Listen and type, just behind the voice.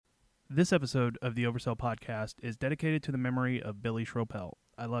This episode of the Oversell Podcast is dedicated to the memory of Billy Schropel.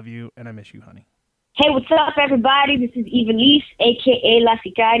 I love you, and I miss you, honey. Hey, what's up, everybody? This is Evilise, a.k.a. La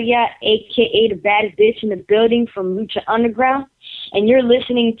Sicaria, a.k.a. the baddest bitch in the building from Lucha Underground, and you're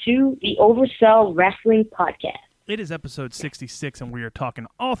listening to the Oversell Wrestling Podcast. It is episode 66, and we are talking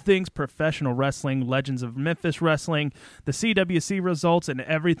all things professional wrestling, Legends of Memphis Wrestling, the CWC results, and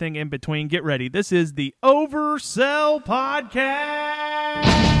everything in between. Get ready. This is the Oversell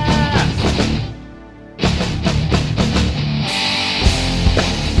Podcast!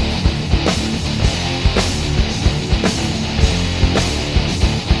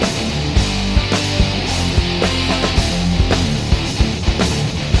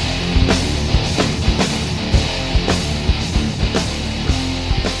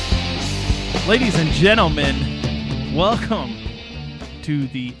 Ladies and gentlemen, welcome to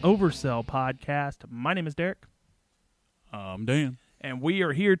the Oversell Podcast. My name is Derek. I'm Dan. And we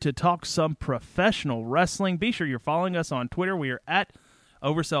are here to talk some professional wrestling. Be sure you're following us on Twitter. We are at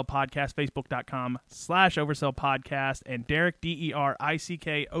Oversell Podcast, Facebook.com/Oversell Podcast, and Derek,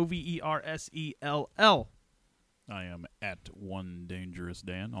 DericKoversell. I am at One Dangerous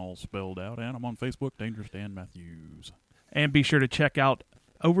Dan, all spelled out, and I'm on Facebook, Dangerous Dan Matthews. And be sure to check out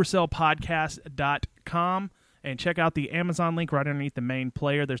oversellpodcast.com and check out the Amazon link right underneath the main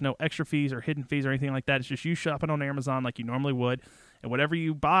player. There's no extra fees or hidden fees or anything like that. It's just you shopping on Amazon like you normally would. And whatever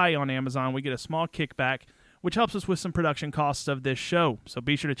you buy on Amazon, we get a small kickback, which helps us with some production costs of this show. So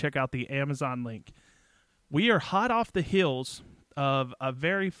be sure to check out the Amazon link. We are hot off the heels of a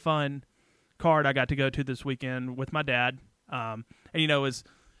very fun card I got to go to this weekend with my dad. And, you know, is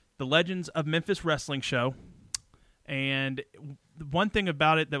the Legends of Memphis Wrestling show. And one thing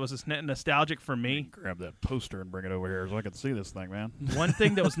about it that was nostalgic for me... Grab that poster and bring it over here so I can see this thing, man. One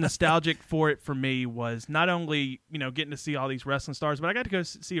thing that was nostalgic for it for me was not only, you know, getting to see all these wrestling stars, but I got to go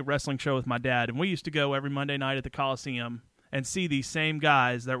see a wrestling show with my dad. And we used to go every Monday night at the Coliseum and see these same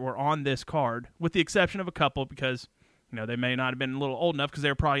guys that were on this card, with the exception of a couple because, you know, they may not have been a little old enough because they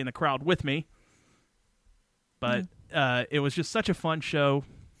were probably in the crowd with me. But it was just such a fun show.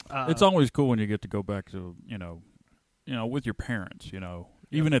 It's always cool when you get to go back to, you know, with your parents, you know,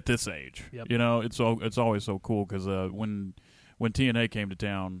 even at this age, you know, it's always so cool because when TNA came to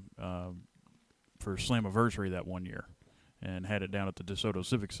town for Slammiversary that one year and had it down at the DeSoto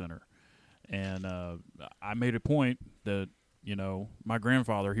Civic Center, and I made a point that, you know, my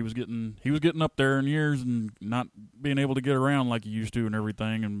grandfather, he was getting up there in years and not being able to get around like he used to and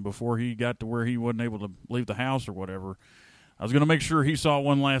everything, and before he got to where he wasn't able to leave the house or whatever, I was going to make sure he saw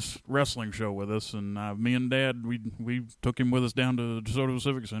one last wrestling show with us, and me and Dad, we took him with us down to the DeSoto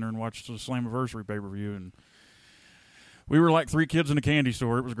Civic Center and watched the Slammiversary pay-per-view, and we were like three kids in a candy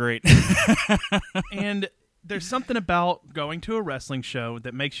store. It was great. And there's something about going to a wrestling show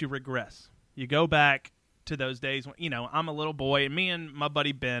that makes you regress. You go back to those days when, you know, I'm a little boy, and me and my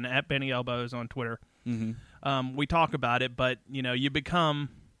buddy Ben, at Benny Elbows on Twitter, we talk about it, but, you know, you become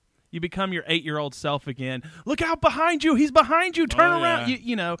your 8-year-old self again. Look out behind you. He's behind you. Turn around.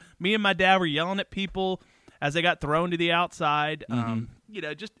 You know, me and my dad were yelling at people as they got thrown to the outside, you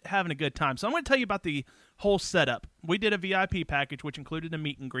know, just having a good time. So I'm going to tell you about the whole setup. We did a VIP package, which included a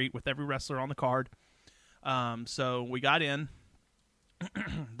meet and greet with every wrestler on the card. So we got in.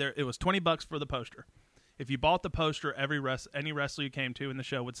 It was $20 for the poster. If you bought the poster, any wrestler you came to in the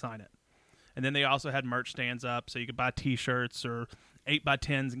show would sign it. And then they also had merch stands up, so you could buy T-shirts or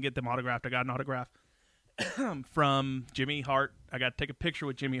 8x10s and get them autographed. I got an autograph from Jimmy Hart. I got to take a picture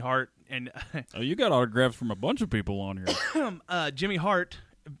with Jimmy Hart. And oh, you got autographs from a bunch of people on here. Jimmy Hart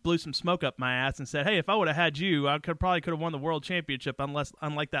blew some smoke up my ass and said, "Hey, if I would have had you, I probably could have won the world championship.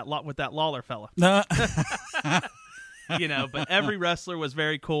 Unlike that with that Lawler fella." You know, but every wrestler was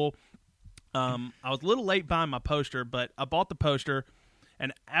very cool. I was a little late buying my poster, but I bought the poster.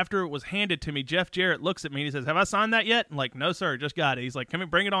 And after it was handed to me, Jeff Jarrett looks at me and he says, "Have I signed that yet?" I'm like, "No, sir, just got it." He's like, "Come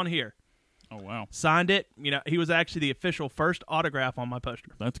and bring it on here." Oh, wow. Signed it. You know, he was actually the official first autograph on my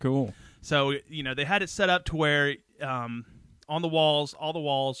poster. That's cool. So, you know, they had it set up to where on the walls, all the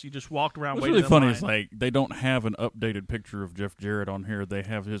walls, you just walked around What's waiting really in funny line. is, like, they don't have an updated picture of Jeff Jarrett on here. They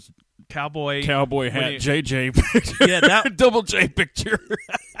have his cowboy hat JJ picture. Yeah, that double J picture.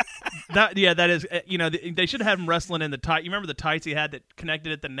 that is, you know, they should have had him wrestling in the tight. You remember the tights he had that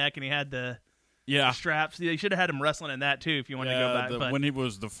connected at the neck, and he had the straps. They should have had him wrestling in that too. If you want to go back, but when he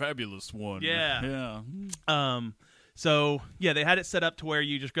was the fabulous one. Yeah. So yeah, they had it set up to where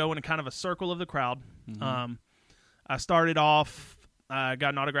you just go in a kind of a circle of the crowd. I started off. I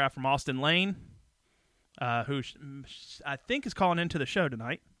got an autograph from Austin Lane, who I think is calling into the show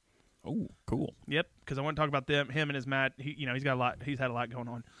tonight. Oh, cool. Yep, because I want to talk about him and his match. He's got a lot. He's had a lot going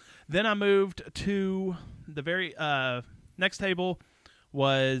on. Then I moved to the very next table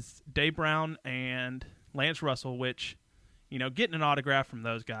was Dave Brown and Lance Russell, which, getting an autograph from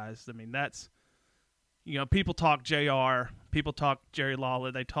those guys. I mean, that's, people talk JR, people talk Jerry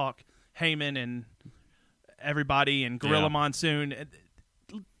Lawler, they talk Heyman and everybody and Gorilla Monsoon.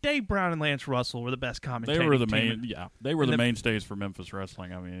 Dave Brown and Lance Russell were the best commentators. They were the mainstays for Memphis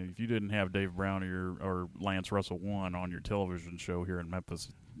wrestling. I mean, if you didn't have Dave Brown or Lance Russell on your television show here in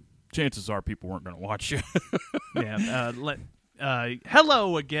Memphis, chances are people weren't going to watch you.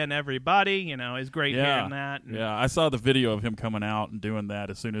 Hello again, everybody. It's great hearing that. Yeah, I saw the video of him coming out and doing that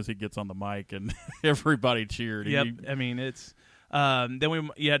as soon as he gets on the mic, and everybody cheered. Yep. I mean, it's then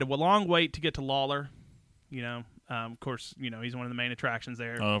you had a long wait to get to Lawler. Of course, he's one of the main attractions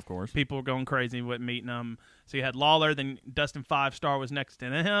there. Oh, of course. People were going crazy with meeting him. So you had Lawler, then Dustin 5-Star was next to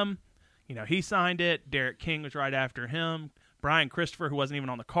him. He signed it. Derek King was right after him. Brian Christopher, who wasn't even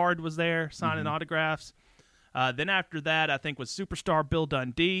on the card, was there signing autographs. Then after that, I think was Superstar Bill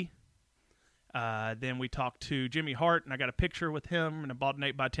Dundee. Then we talked to Jimmy Hart, and I got a picture with him, and I bought an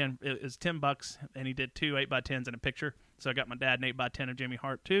 8x10. It was $10, and he did 2 8x10s in a picture. So I got my dad an 8x10 of Jimmy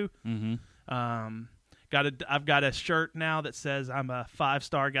Hart, too. Mm-hmm. I've got a shirt now that says I'm a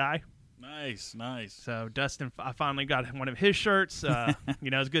 5-star guy. Nice. So Dustin, I finally got one of his shirts. It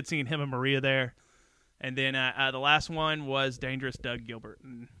was good seeing him and Maria there. And then the last one was Dangerous Doug Gilbert.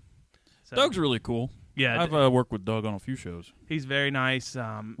 And so, Doug's really cool. Yeah, I've worked with Doug on a few shows. He's very nice.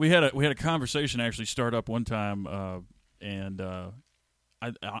 We had a conversation actually start up one time, and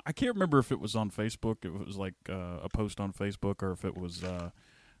I can't remember if it was on Facebook. It was like a post on Facebook, or if it was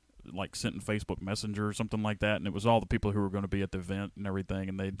like sent in Facebook Messenger or something like that. And it was all the people who were going to be at the event and everything,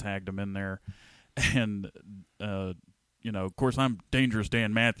 and they tagged them in there. And of course, I'm Dangerous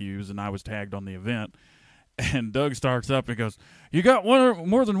Dan Matthews, and I was tagged on the event. And Doug starts up and goes, "You got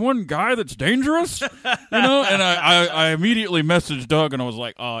more than one guy that's dangerous?" And I immediately messaged Doug, and I was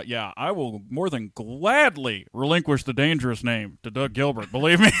like, yeah, I will more than gladly relinquish the dangerous name to Doug Gilbert,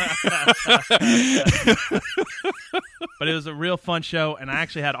 believe me. But it was a real fun show, and I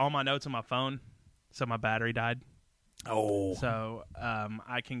actually had all my notes on my phone, so my battery died. Oh. So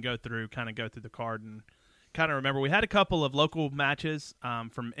I can go through the card and kind of remember. We had a couple of local matches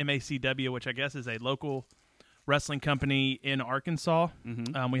from MACW, which I guess is a local wrestling company in Arkansas.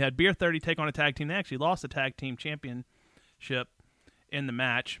 Mm-hmm. We had Beer 30 take on a tag team. They actually lost the tag team championship in the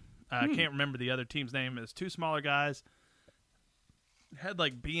match. I can't remember the other team's name. It was 2 smaller guys. Had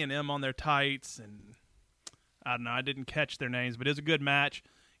like B&M on their tights, and I don't know. I didn't catch their names, but it was a good match.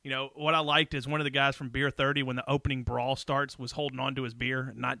 What I liked is one of the guys from Beer 30, when the opening brawl starts, was holding on to his beer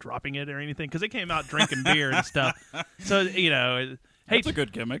and not dropping it or anything, because they came out drinking beer and stuff. So, that's a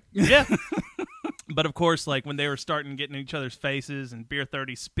good gimmick. Yeah. But, of course, like when they were starting getting in each other's faces, and Beer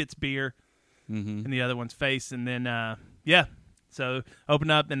 30 spits beer in the other one's face, and then, so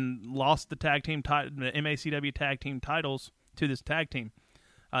opened up and lost the the MACW tag team titles to this tag team.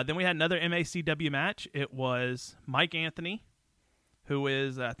 Then we had another MACW match. It was Mike Anthony, who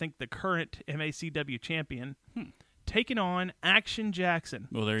is, I think, the current MACW champion, taking on Action Jackson.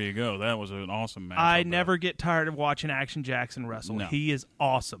 Well, there you go. That was an awesome match. I never get tired of watching Action Jackson wrestle. No. He is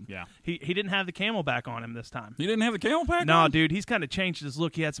awesome. Yeah. He didn't have the Camelback on him this time. He didn't have the Camelback on? No, dude. He's kind of changed his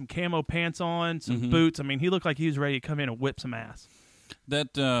look. He had some camo pants on, some boots. I mean, he looked like he was ready to come in and whip some ass.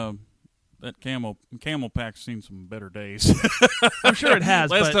 That camel pack's seen some better days. I'm sure it has.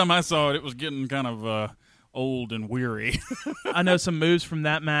 Last time I saw it, it was getting kind of old and weary. I know some moves from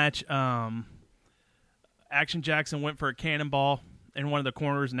that match. Action Jackson went for a cannonball in one of the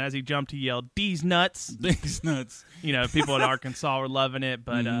corners, and as he jumped, he yelled, "D's nuts!" D's nuts. People in Arkansas were loving it,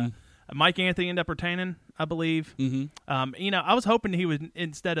 but Mike Anthony ended up retaining, I believe. I was hoping he would,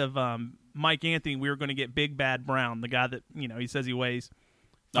 instead of Mike Anthony, we were going to get Big Bad Brown, the guy that he says he weighs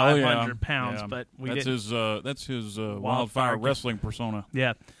 500 pounds, but that's his Wildfire Wrestling persona.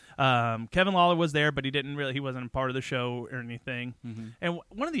 Yeah. Kevin Lawler was there, but he wasn't a part of the show or anything. And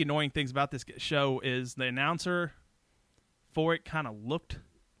one of the annoying things about this show is the announcer for it kind of looked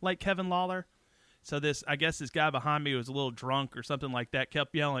like Kevin Lawler. So I guess this guy behind me was a little drunk or something like that,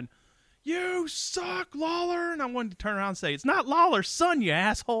 kept yelling, "You suck, Lawler!" And I wanted to turn around and say, "It's not Lawler's son, you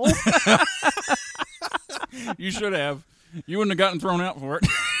asshole." You should have. You wouldn't have gotten thrown out for it.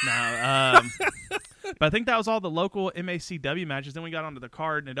 No. But I think that was all the local MACW matches. Then we got onto the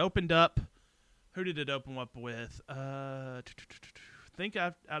card, and it opened up. Who did it open up with? I think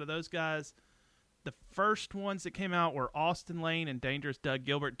out of those guys, the first ones that came out were Austin Lane and Dangerous Doug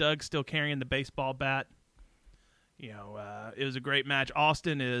Gilbert. Doug still carrying the baseball bat. It was a great match.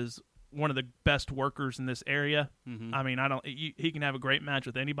 Austin is one of the best workers in this area. Mm-hmm. I mean, he can have a great match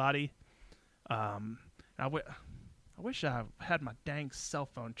with anybody. I wish I had my dang cell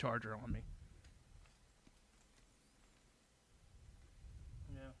phone charger on me.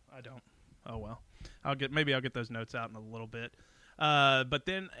 Yeah, I don't. Oh well. Maybe I'll get those notes out in a little bit. But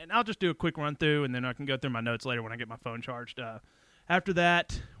then, and I'll just do a quick run through, and then I can go through my notes later when I get my phone charged. After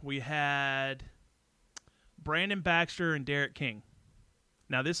that, we had Brandon Baxter and Derick King.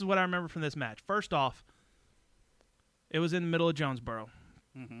 Now, this is what I remember from this match. First off, it was in the middle of Jonesboro,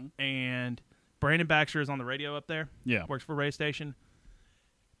 and Brandon Baxter is on the radio up there. Yeah, works for a radio station.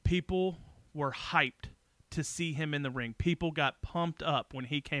 People were hyped to see him in the ring. People got pumped up when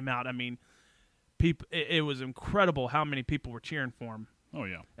he came out. I mean, it was incredible how many people were cheering for him. Oh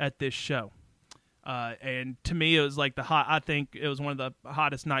yeah, at this show. And to me, it was like I think it was one of the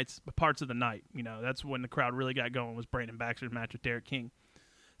hottest parts of the night. You know, that's when the crowd really got going, was Brandon Baxter's match with Derick King.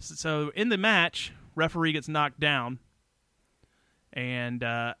 So in the match, referee gets knocked down, and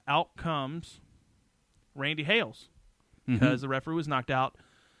out comes Randy Hales because the referee was knocked out,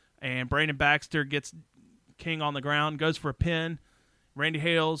 and Brandon Baxter gets King on the ground, goes for a pin. Randy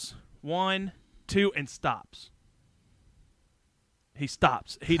Hales 1, 2, and stops. He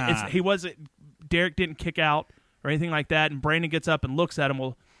stops. He wasn't. Derick didn't kick out or anything like that, and Brandon gets up and looks at him.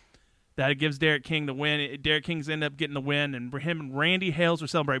 Well, that gives Derick King the win. Derick King's ended up getting the win, and him and Randy Hales were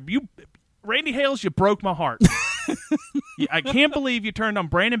celebrating. Randy Hales, you broke my heart. I can't believe you turned on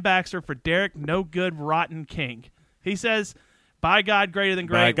Brandon Baxter for Derick No Good Rotten King. He says, "By God, greater than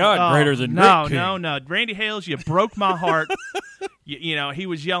great." By God, greater than no, Rick King. No. Randy Hales, you broke my heart. you know, he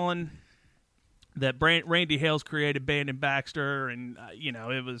was yelling that Randy Hales created Brandon Baxter, and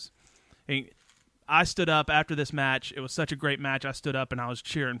it was. I stood up after this match. It was such a great match. I stood up and I was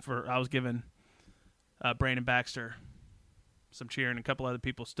cheering I was giving Brandon Baxter some cheering. A couple other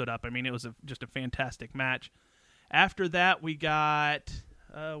people stood up. I mean, it was just a fantastic match. After that, we got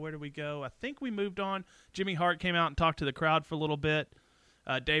where did we go? I think we moved on. Jimmy Hart came out and talked to the crowd for a little bit.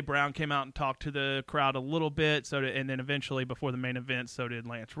 Dave Brown came out and talked to the crowd a little bit. And then eventually, before the main event, so did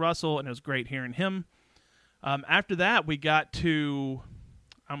Lance Russell, and it was great hearing him. After that, we got to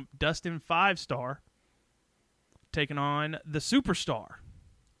Dustin 5-Star taking on the Superstar,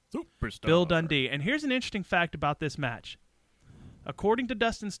 Bill Dundee. And here's an interesting fact about this match. According to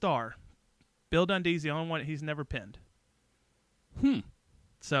Dustin Starr, Bill Dundee's the only one he's never pinned.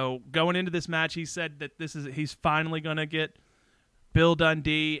 So going into this match, he said that he's finally going to get Bill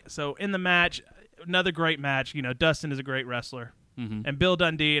Dundee. So in the match, another great match. You know, Dustin is a great wrestler, and Bill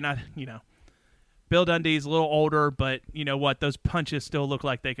Dundee, and Bill Dundee's a little older, but you know what? Those punches still look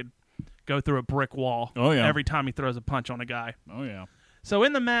like they could go through a brick wall. Oh yeah! Every time he throws a punch on a guy. Oh yeah! So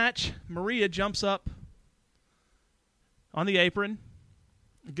in the match, Maria jumps up on the apron,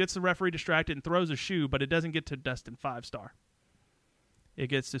 gets the referee distracted, and throws a shoe, but it doesn't get to Dustin 5-Star. It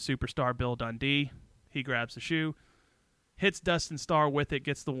gets to Superstar Bill Dundee. He grabs the shoe, hits Dustin Starr with it,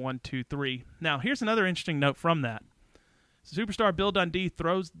 gets the 1, 2, 3. Now here's another interesting note from that. Superstar Bill Dundee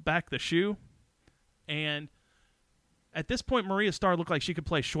throws back the shoe. And at this point, Maria Starr looked like she could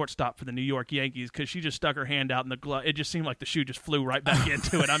play shortstop for the New York Yankees because she just stuck her hand out in the glove. It just seemed like the shoe just flew right back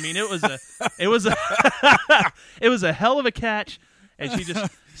into it. I mean, it was a hell of a catch, and she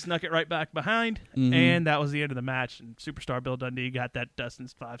just snuck it right back behind. And that was the end of the match. And Superstar Bill Dundee got that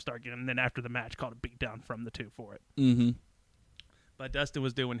Dustin's 5-Star again. And then after the match, called a beatdown from the two for it. But Dustin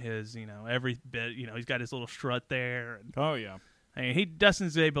was doing his, every bit. He's got his little strut there. And, oh yeah. I mean,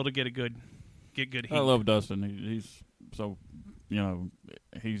 Dustin's able to get good heat. I love Dustin. He's so,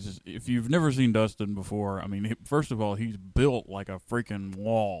 if you've never seen Dustin before, I mean, first of all, he's built like a freaking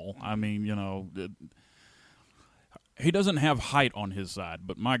wall. I mean, he doesn't have height on his side,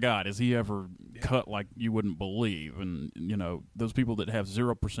 but my God, is he ever cut like you wouldn't believe? And, those people that have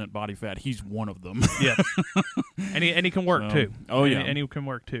 0% body fat, he's one of them. Yeah. And he can work too. Oh, yeah. And he can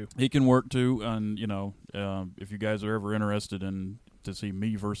work too. He can work too. And, if you guys are ever interested to see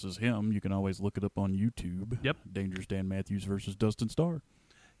me versus him, you can always look it up on YouTube. Yep. Dangerous Dan Matthews versus Dustin Starr.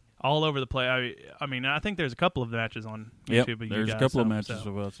 All over the place. I mean, I think there's a couple of matches on YouTube. Yep, there's a couple of matches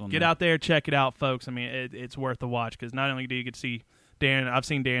of us on Get out there, check it out, folks. I mean, it's worth a watch because not only do you get to see Dan, I've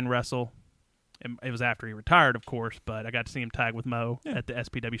seen Dan wrestle. It was after he retired, of course, but I got to see him tag with Mo at the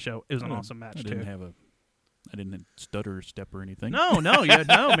SPW show. It was an awesome match, too. I didn't stutter or step or anything. No,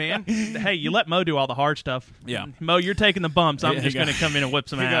 man. Hey, you let Mo do all the hard stuff. Yeah. Mo, you're taking the bumps. I'm just going to come in and whip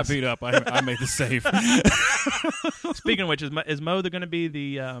some ass. He got beat up. I made the save. Speaking of which, is Mo going to be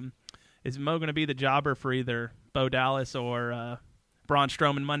the jobber for either Bo Dallas or Braun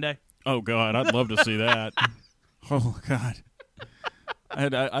Strowman Monday? Oh God, I'd love to see that. Oh God.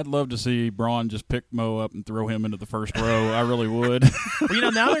 I'd love to see Braun just pick Mo up and throw him into the first row. I really would.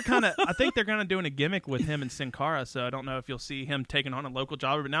 Well, now they're I think they're kind of doing a gimmick with him and Sin Cara, so I don't know if you'll see him taking on a local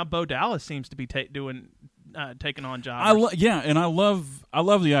jobber. But now Bo Dallas seems to be taking on jobbers. And I love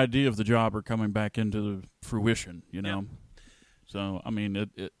the idea of the jobber coming back into fruition. Yep. So I mean,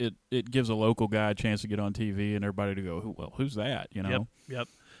 it gives a local guy a chance to get on TV and everybody to go, who's that? Yep.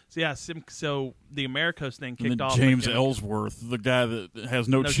 So yeah, so the Americos thing kicked off. James Ellsworth, the guy that has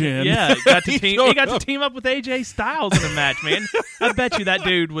no chin. Yeah, he got to team up with AJ Styles in a match, man. I bet you that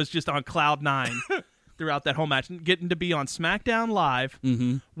dude was just on cloud 9 throughout that whole match, getting to be on SmackDown Live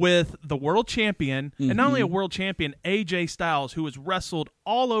with the world champion, and not only a world champion, AJ Styles, who has wrestled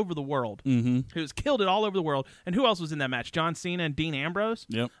all over the world, who's killed it all over the world. And who else was in that match? John Cena and Dean Ambrose.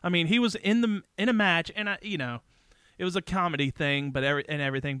 Yep. I mean, he was in a match, and it was a comedy thing, but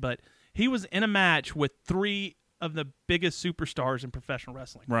everything. But he was in a match with 3 of the biggest superstars in professional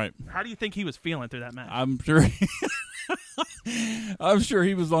wrestling. Right. How do you think he was feeling through that match? I'm sure. I'm sure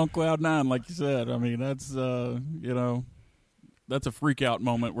he was on cloud 9, like you said. I mean, that's that's a freak out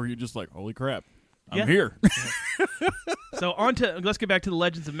moment where you're just like, holy crap, I'm here. So let's get back to the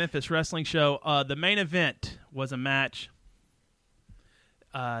Legends of Memphis Wrestling show. The main event was a match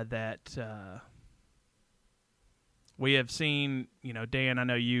that. We have seen, Dan, I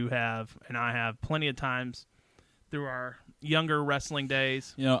know you have, and I have plenty of times through our younger wrestling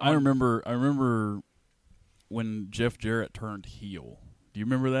days. I remember when Jeff Jarrett turned heel. Do you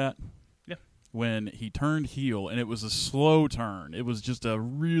remember that? Yeah. When he turned heel, and it was a slow turn. It was just a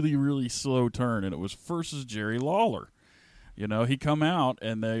really, really slow turn, and it was versus Jerry Lawler. He come out,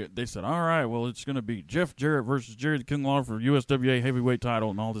 and they said, all right, well, it's going to be Jeff Jarrett versus Jerry the King Lawler for USWA heavyweight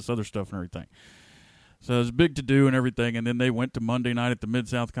title and all this other stuff and everything. So it was big to do and everything, and then they went to Monday night at the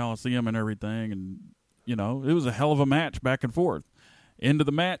Mid-South Coliseum and everything, and, it was a hell of a match back and forth. End of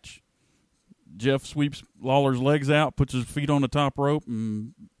the match, Jeff sweeps Lawler's legs out, puts his feet on the top rope,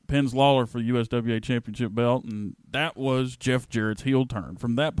 and pins Lawler for the USWA Championship belt, and that was Jeff Jarrett's heel turn.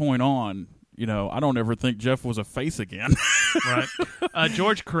 From that point on, I don't ever think Jeff was a face again. Right.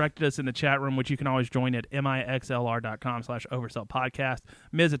 George corrected us in the chat room, which you can always join at mixlr.com/oversellpodcast.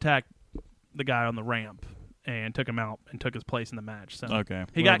 Miz attacked the guy on the ramp and took him out and took his place in the match. So okay,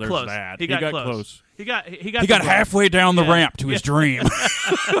 he got close. He got close. He got halfway down the ramp to his dream.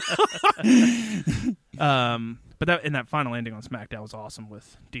 But that final ending on SmackDown was awesome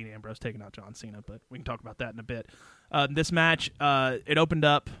with Dean Ambrose taking out John Cena. But we can talk about that in a bit. This match, it opened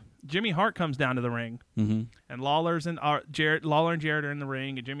up. Jimmy Hart comes down to the ring, and Lawler and Jarrett are in the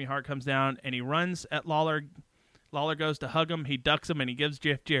ring, and Jimmy Hart comes down and he runs at Lawler. Lawler goes to hug him. He ducks him, and he gives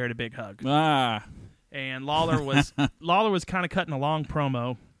Jeff Jarrett a big hug. And Lawler was kind of cutting a long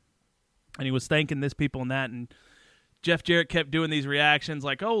promo, and he was thanking this people and that. And Jeff Jarrett kept doing these reactions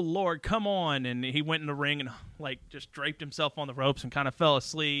like, "Oh Lord, come on!" And he went in the ring and just draped himself on the ropes and kind of fell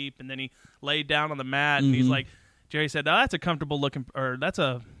asleep. And then he laid down on the mat, and he's like, Jerry said, "Oh, that's a comfortable looking, or that's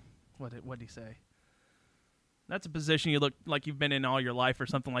a what did he say? That's a position you look like you've been in all your life or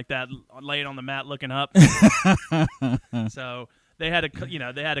something like that, laying on the mat looking up." So they had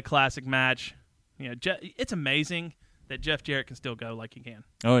a classic match. It's amazing that Jeff Jarrett can still go like he can.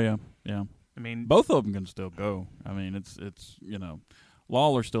 Oh yeah. I mean, both of them can still go. I mean, it's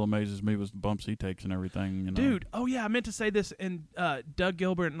Lawler still amazes me with the bumps he takes and everything. Dude, oh yeah, I meant to say this in Doug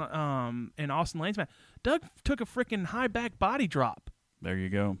Gilbert and Austin Lane's match. Doug took a freaking high back body drop. There you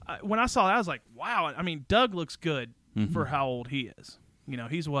go. When I saw that, I was like, wow. I mean, Doug looks good for how old he is.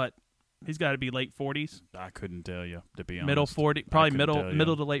 He's what? He's got to be late 40s. I couldn't tell you, to be honest. Middle 40, probably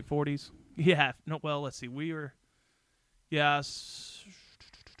middle to late 40s. Yeah. No. Well, let's see.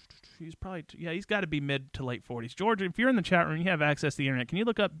 He's probably he's got to be mid to late 40s. George, if you're in the chat room, you have access to the internet. Can you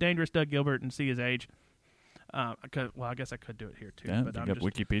look up Dangerous Doug Gilbert and see his age? I guess I could do it here too. Yeah, but I'm got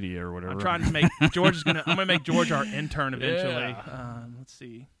Wikipedia or whatever. I'm trying to make George is gonna. I'm gonna make George our intern eventually. Yeah. Let's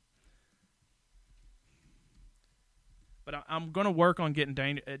see. But I'm gonna work on getting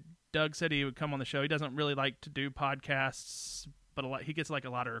Doug said he would come on the show. He doesn't really like to do podcasts, but he gets a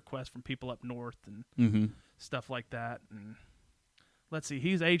lot of requests from people up north and stuff like that. And let's see,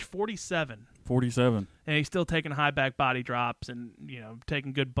 he's age 47. 47. And he's still taking high back body drops and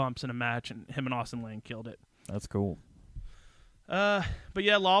taking good bumps in a match. And him and Austin Lane killed it. That's cool. But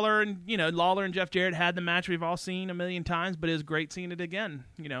yeah, Lawler and Jeff Jarrett had the match we've all seen a million times, but it was great seeing it again.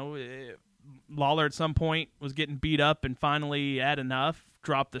 Lawler at some point was getting beat up and finally had enough,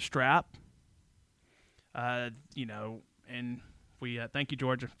 dropped the strap. And we thank you,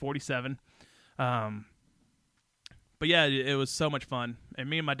 George, 47. But yeah, it was so much fun, and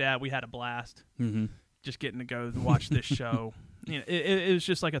me and my dad, we had a blast. Just getting to go watch this show. it was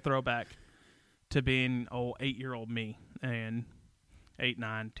just like a throwback to being 8-year-old me and 8,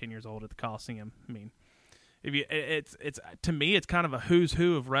 9, 10 years old at the Coliseum. I mean, it's to me, it's kind of a who's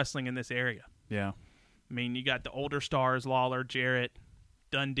who of wrestling in this area. Yeah. I mean, you got the older stars: Lawler, Jarrett,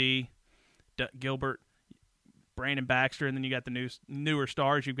 Dundee, Gilbert, Brandon Baxter, and then you got the newer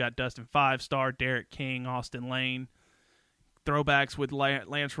stars. You've got Dustin 5-Star, Derek King, Austin Lane. Throwbacks with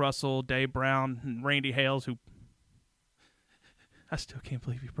Lance Russell, Dave Brown, and Randy Hales, who I still can't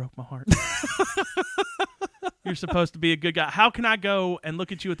believe you broke my heart. You're supposed to be a good guy. How can I go and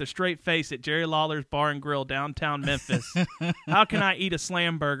look at you with a straight face at Jerry Lawler's Bar and Grill downtown Memphis? How can I eat a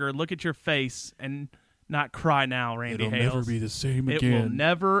slam burger, look at your face, and not cry now, Randy Hales? It'll never be the same again. It will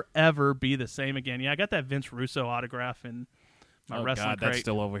never, ever be the same again. Yeah, I got that Vince Russo autograph in my wrestling God, crate. that's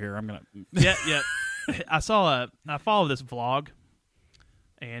still over here. I'm gonna. Yeah. I follow this vlog,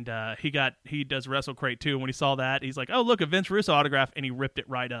 and he does Wrestle Crate too. And when he saw that, he's like, "Oh, look, a Vince Russo autograph," and he ripped it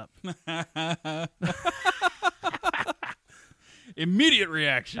right up. Immediate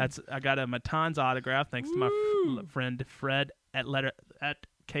reaction. I got a Matan's autograph thanks to my friend Fred at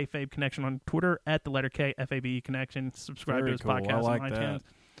Kayfabe Connection on Twitter, at the letter K FABE Connection. Subscribe to his podcast on iTunes.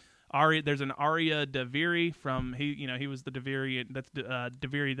 There's an Aria Daviri from he was the Daviri, that's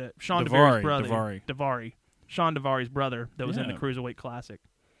Daviri, Sean Davari's brother. Davari. Sean Davari's brother that was in the Cruiserweight Classic.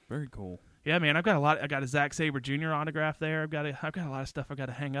 Very cool. Yeah, man, I've got a lot. I got a Zack Sabre Jr. autograph there. I've got a lot of stuff I got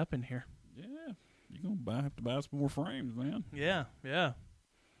to hang up in here. Yeah, you're gonna have to buy some more frames, man. Yeah.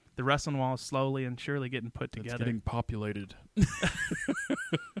 The wrestling wall is slowly and surely getting put together. It's getting populated.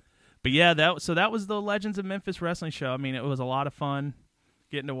 But yeah, that was the Legends of Memphis Wrestling show. I mean, it was a lot of fun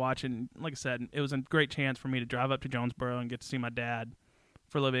getting to watch, and like I said, it was a great chance for me to drive up to Jonesboro and get to see my dad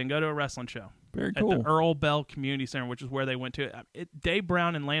for a little bit and go to a wrestling show. Very cool. At the Earl Bell Community Center, which is where they went to. Dave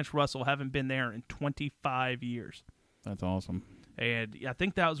Brown and Lance Russell haven't been there in 25 years. That's awesome. And I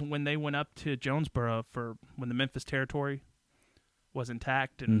think that was when they went up to Jonesboro for when the Memphis territory was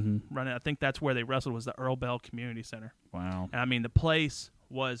intact and running. I think that's where they wrestled, was the Earl Bell Community Center. Wow. And I mean, the place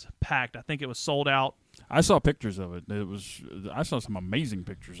was packed. I think it was sold out. I saw pictures of it. I saw some amazing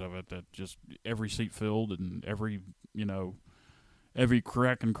pictures of it, that just every seat filled and every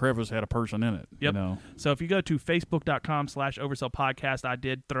crack and crevice had a person in it. Yep. So if you go to facebook.com/Oversell Podcast, I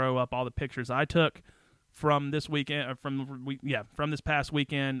did throw up all the pictures I took from this weekend, from this past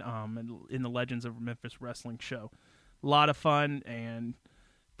weekend, in the Legends of Memphis Wrestling show. A lot of fun, and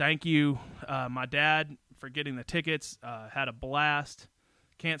thank you, my dad, for getting the tickets. Had a blast.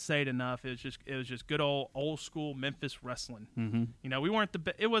 Can't say it enough. It was just good old school Memphis wrestling. Mm-hmm. We weren't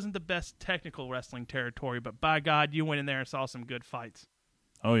it wasn't the best technical wrestling territory, but by God, you went in there and saw some good fights.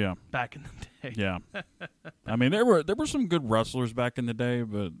 Oh yeah, back in the day. Yeah, I mean there were some good wrestlers back in the day,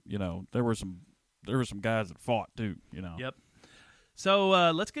 but there were some guys that fought too. Yep.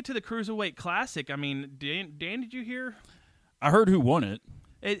 So let's get to the Cruiserweight Classic. I mean, Dan, did you hear? I heard who won it.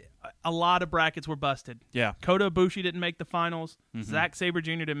 A lot of brackets were busted. Yeah. Kota Ibushi didn't make the finals. Zack Sabre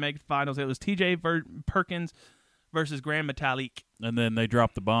Jr. didn't make the finals. It was T.J. Perkins versus Grand Metalik. And then they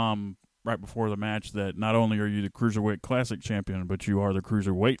dropped the bomb right before the match that not only are you the Cruiserweight Classic champion, but you are the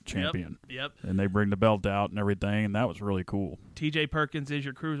Cruiserweight champion. Yep. And they bring the belt out and everything, and that was really cool. T.J. Perkins is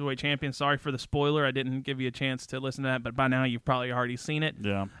your Cruiserweight champion. Sorry for the spoiler. I didn't give you a chance to listen to that, but by now you've probably already seen it.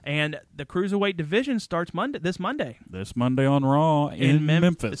 Yeah. And the Cruiserweight division starts this Monday. This Monday on Raw in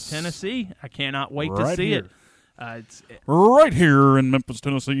Memphis, Tennessee. I cannot wait to see it. Right here in Memphis,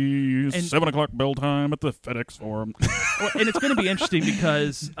 Tennessee, 7 o'clock bell time at the FedEx Forum. And it's going to be interesting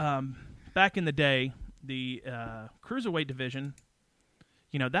because back in the day, the Cruiserweight division,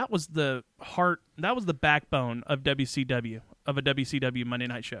 that was the heart, that was the backbone of WCW, of a WCW Monday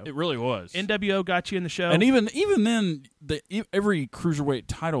night show. It really was. NWO got you in the show. And even then, every Cruiserweight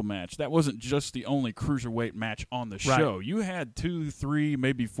title match, that wasn't just the only Cruiserweight match on the show. Right. You had 2, 3,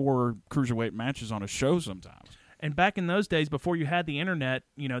 maybe 4 Cruiserweight matches on a show sometimes. And back in those days, before you had the internet,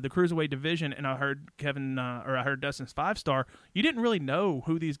 the Cruiserweight division, and I heard I heard Dustin's 5-Star, you didn't really know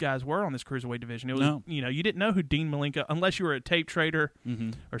who these guys were on this Cruiserweight division. It was, you didn't know who Dean Malenko, unless you were a tape trader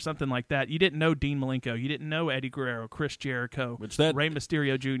or something like that. You didn't know Dean Malenko. You didn't know Eddie Guerrero, Chris Jericho, Rey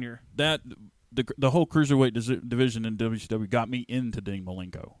Mysterio Jr. The whole Cruiserweight division in WCW got me into Dean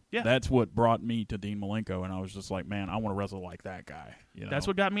Malenko. Yeah. That's what brought me to Dean Malenko, and I was just like, man, I want to wrestle like that guy. That's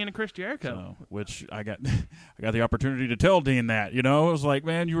what got me into Chris Jericho. Which I got the opportunity to tell Dean that. It was like,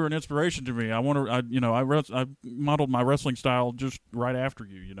 man, you were an inspiration to me. I modeled my wrestling style just right after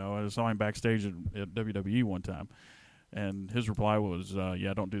you. I saw him backstage at WWE one time. And his reply was,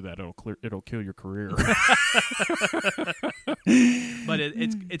 "Yeah, don't do that. It'll kill your career." But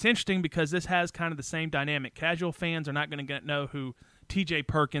it's interesting because this has kind of the same dynamic. Casual fans are not going to know who T.J.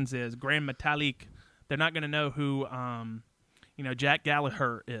 Perkins is, Grand Metalik. They're not going to know who Jack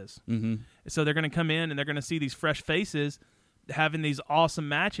Gallagher is. Mm-hmm. So they're going to come in and they're going to see these fresh faces having these awesome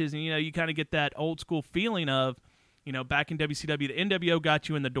matches, and you kind of get that old school feeling of, back in WCW, the NWO got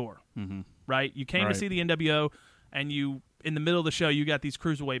you in the door, right? You came to see the NWO, and in the middle of the show, you got these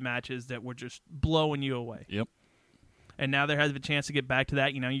cruiserweight matches that were just blowing you away. Yep. And now there has a chance to get back to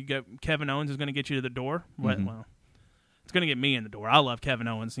that. You got Kevin Owens is going to get you to the door. Mm-hmm. Well, it's going to get me in the door. I love Kevin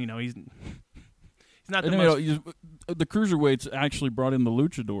Owens. He's not the most. The cruiserweights actually brought in the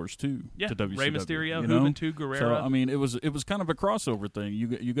luchadors too. Yeah, to WCW, Rey Mysterio, Juventud Guerrera. So I mean, it was kind of a crossover thing.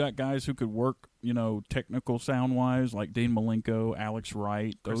 You got guys who could work, technical sound wise, like Dean Malenko, Alex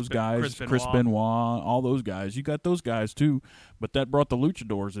Wright, those guys, Chris Benoit, all those guys. You got those guys too, but that brought the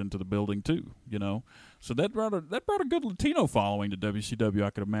luchadors into the building too. So that brought a good Latino following to WCW.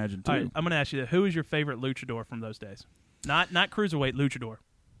 I could imagine too. All right, I'm going to ask you, who is your favorite luchador from those days? Not cruiserweight luchador.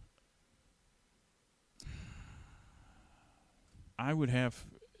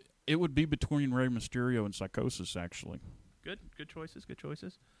 It would be between Rey Mysterio and Psychosis, actually. Good choices.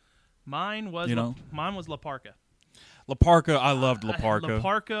 Mine was La Parka. La Parka, I loved La Parka. La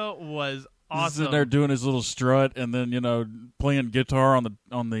Parka was awesome. Sitting there doing his little strut, and then playing guitar on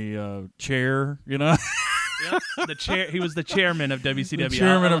the chair. Yep, the chair. He was the chairman of WCW. The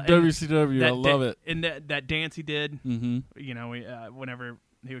chairman of WCW. I love it. And that dance he did. Mm-hmm. Whenever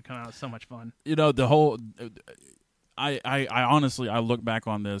he would come out, it was so much fun. The whole. I honestly, I look back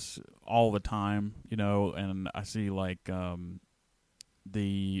on this all the time, and I see like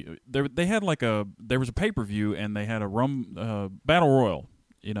they had like there was a pay-per-view, and they had a battle royal,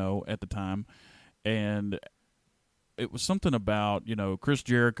 at the time, and it was something about Chris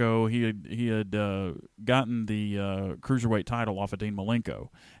Jericho. He had gotten the cruiserweight title off of Dean Malenko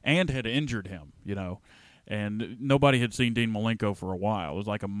and had injured him, and nobody had seen Dean Malenko for a while. It was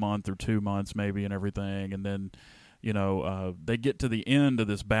like a month or 2 months maybe, and everything, and then. They get to the end of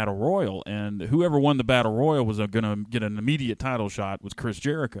this battle royal, and whoever won the battle royal was going to get an immediate title shot was Chris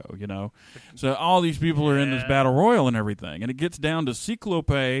Jericho, So all these people are in this battle royal and everything, and it gets down to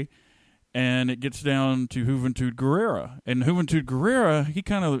Ciclope, and it gets down to Juventud Guerrera. And Juventud Guerrera, he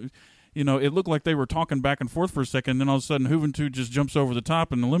kind of, it looked like they were talking back and forth for a second, and then all of a sudden Juventud just jumps over the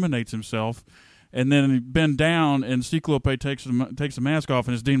top and eliminates himself. And then he bend down, and Ciclope takes the mask off,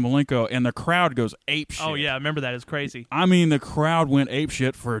 and it's Dean Malenko, and the crowd goes ape shit. Oh yeah, I remember that. It's crazy. I mean, the crowd went ape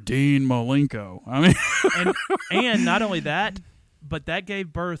shit for Dean Malenko. I mean, and not only that, but that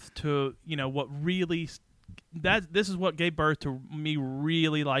gave birth to what really. This is what gave birth to me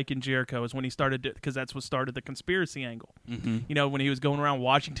really liking Jericho, is when he started, because that's what started the conspiracy angle. Mm-hmm. When he was going around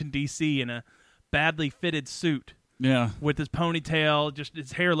Washington D.C. in a badly fitted suit. Yeah, with his ponytail, just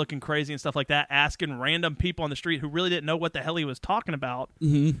his hair looking crazy and stuff like that, asking random people on the street who really didn't know what the hell he was talking about,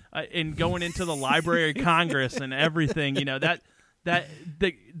 and going into the Library of Congress and everything. The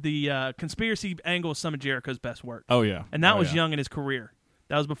conspiracy angle is some of Jericho's best work. Oh yeah, and that was young in his career.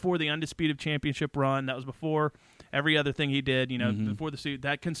 That was before the Undisputed Championship run. That was before every other thing he did. Before the suit.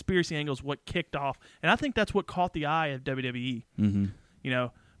 That conspiracy angle is what kicked off, and I think that's what caught the eye of WWE. Mm-hmm.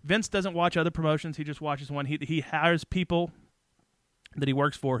 Vince doesn't watch other promotions. He just watches one. He hires people that he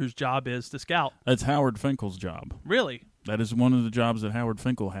works for whose job is to scout. That's Howard Finkel's job. Really? That is one of the jobs that Howard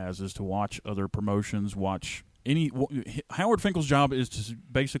Finkel has, is to watch other promotions, Howard Finkel's job is to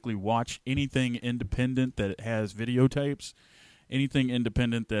basically watch anything independent that has videotapes, anything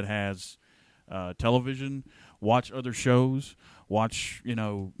independent that has television, watch other shows, watch,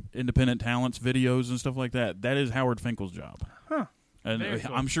 independent talents, videos and stuff like that. That is Howard Finkel's job. Huh. And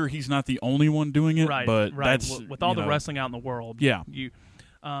cool. I'm sure he's not the only one doing it, but that's with all the wrestling out in the world. Yeah. Did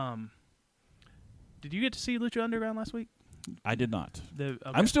you get to see Lucha Underground last week? I did not. Okay.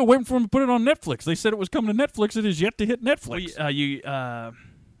 I'm still waiting for him to put it on Netflix. They said it was coming to Netflix. It is yet to hit Netflix. Well, you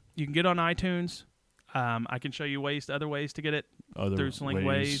can get on iTunes. I can show you other ways to get it through Sling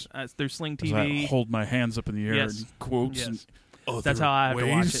Ways, through Sling TV. I hold my hands up in the air and quotes. Yes. And that's how I have to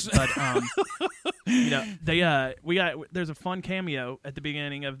watch it. But there's a fun cameo at the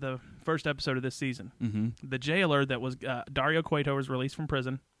beginning of the first episode of this season. Mm-hmm. The jailer that was Dario Cueto was released from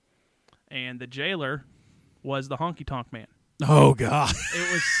prison, and the jailer was the Honky Tonk Man. Oh God!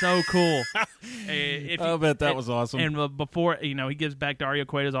 It was so cool. I bet that was awesome. And before he gives back Dario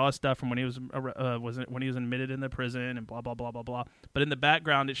Cueto's all his stuff from when he was admitted in the prison and blah blah blah blah blah. But in the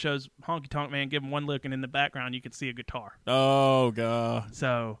background, it shows Honky Tonk Man give him one look, and in the background, you could see a guitar. Oh God!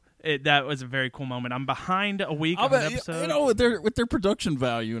 So That was a very cool moment. I'm behind a week of an episode. You know, with their production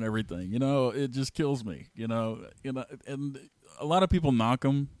value and everything, you know, it just kills me. You know, and a lot of people knock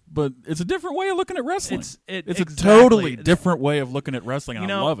them, but it's a different way of looking at wrestling. It's exactly. a totally different way of looking at wrestling,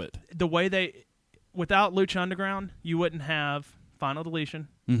 and I love it. The way without Lucha Underground, you wouldn't have Final Deletion.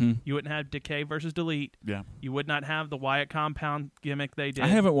 Mm-hmm. You wouldn't have Decay versus Delete. Yeah. You would not have the Wyatt Compound gimmick they did. I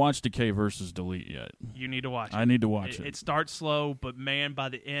haven't watched Decay versus Delete yet. You need to watch it. I need to watch it. It starts slow, but man, by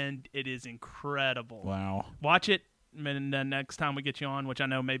the end, it is incredible. Wow. Watch it, and then next time we get you on, which I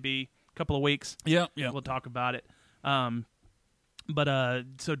know may be a couple of weeks, yeah, we'll talk about it. So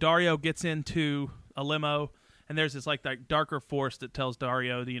Dario gets into a limo, and there's this like that darker force that tells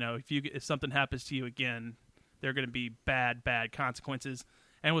Dario, you know, if something happens to you again, there are going to be bad consequences.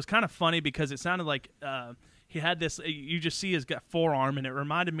 And it was kind of funny because it sounded like he had this. You just see his forearm, and it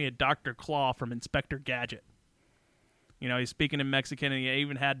reminded me of Dr. Claw from Inspector Gadget. You know, he's speaking in Mexican, and he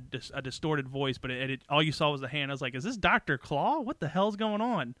even had a distorted voice, but all you saw was the hand. I was like, "Is this Dr. Claw? What the hell's going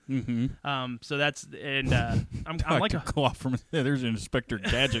on?" Mm-hmm. So that's I'm like Dr. Claw from there's an Inspector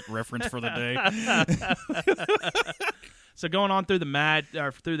Gadget reference for the day. So going on through the match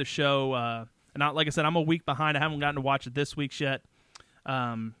or through the show, and like I said, I'm a week behind. I haven't gotten to watch it this week's yet.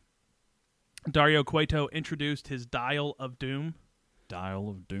 Dario Cueto introduced his Dial of Doom. Dial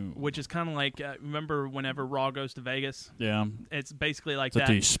of Doom. Which is kind of like, remember whenever Raw goes to Vegas? Yeah. It's basically like that.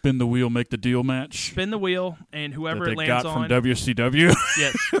 The spin the wheel, make the deal match? Spin the wheel, and whoever it lands on. From WCW?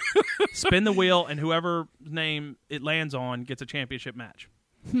 Yes. Spin the wheel, and whoever name it lands on gets a championship match.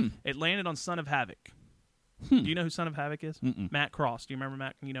 It landed on Son of Havoc. Do you know who Son of Havoc is? Mm-mm. Matt Cross. Do you remember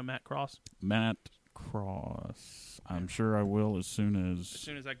Matt? You know Matt Cross? Matt Cross. I'm sure I will as soon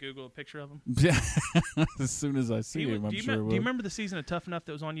as I Google a picture of him. Yeah, as soon as I see him, I'm sure I will. Do you remember the season of Tough Enough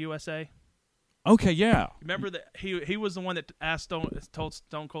that was on USA? Okay, yeah. Remember that he was the one that told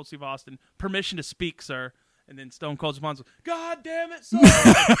Stone Cold Steve Austin, "Permission to speak, sir." And then Stone Cold's response was, "God damn it,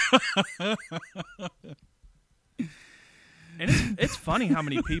 sir!" And it's funny how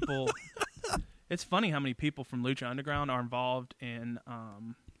many people. It's funny how many people from Lucha Underground are involved in.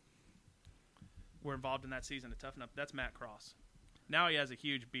 Were involved in that season of Tough Enough. That's Matt Cross. Now he has a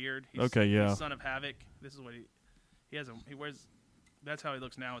huge beard. He's Son of Havoc. This is what he has. He wears. That's how he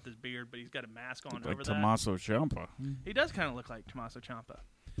looks now with his beard, but he's got a mask on over that. Tommaso Ciampa. He does kind of look like Tommaso Ciampa.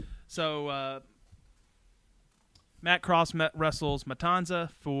 So Matt Cross wrestles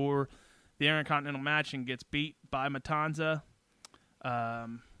Matanza for the Intercontinental match and gets beat by Matanza.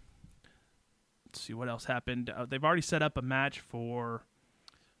 Let's see what else happened. They've already set up a match for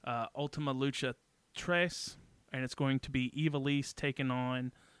Ultima Lucha Tres, and it's going to be Ivelisse taking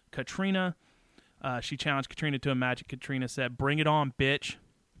on Katrina. She challenged Katrina to a match, and Katrina said, "Bring it on, bitch."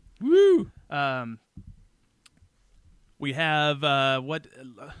 Woo! We have what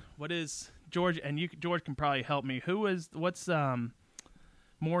is George, and George can probably help me. What's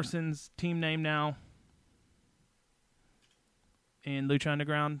Morrison's team name now in Lucha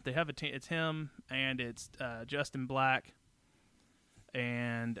Underground? They have a team. It's him, and it's Justin Black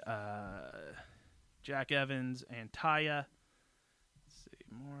and Jack Evans and Taya. Let's see,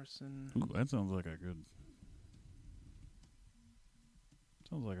 Morrison. Ooh, that sounds like a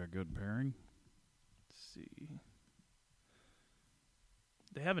good pairing. Let's see.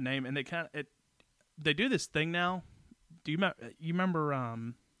 They have a name, and they do this thing now. Do you remember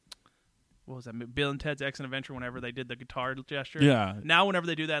what was that? Bill and Ted's Excellent Adventure. Whenever they did the guitar gesture. Yeah. Now, whenever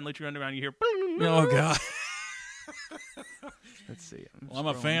they do that in Lucha Underground, you hear. Oh God. Let's see. I'm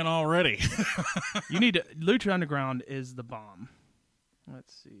a fan already. You need to. Lucha Underground is the bomb.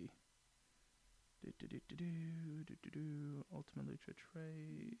 Let's see. Ultimate Lucha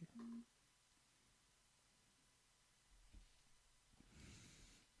Trey.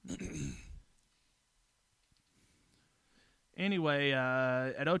 Anyway,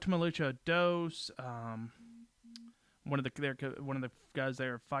 at Ultima Lucha Dos, one of the guys they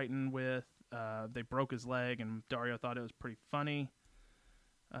were fighting with, they broke his leg, and Dario thought it was pretty funny.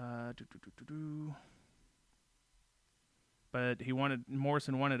 But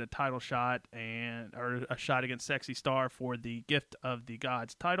Morrison wanted a title shot or a shot against Sexy Star for the Gift of the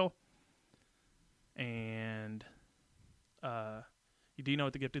Gods title. And do you know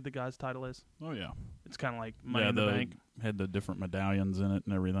what the Gift of the Gods title is? Oh yeah, it's kind of like Money in the Bank. Had the different medallions in it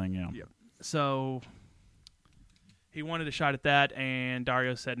and everything. Yeah. Yep. So he wanted a shot at that, and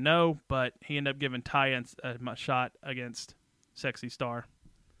Dario said no, but he ended up giving Taya a shot against Sexy Star.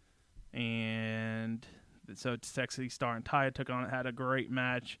 And so Sexy Star and Taya had a great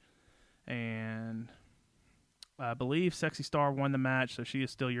match, and I believe Sexy Star won the match, so she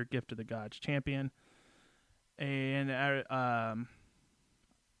is still your Gift of the Gods champion. And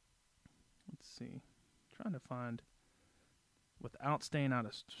see. Trying to find, without staying out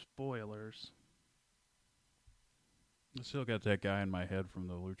of spoilers. I still got that guy in my head from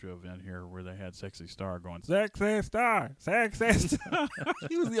the Lucha event here where they had Sexy Star going, Sexy Star, Sexy Star.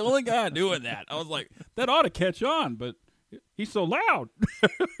 He was the only guy doing that. I was like, that ought to catch on, but he's so loud.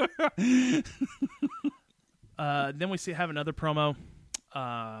 Then we have another promo.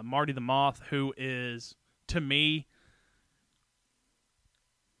 Marty the Moth, who is, to me,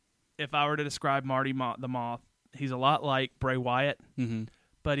 if I were to describe Marty the Moth, he's a lot like Bray Wyatt. Mm-hmm.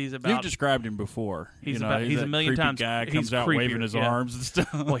 But he's about. You've described him before. He's a million times. Guy comes out waving his arms and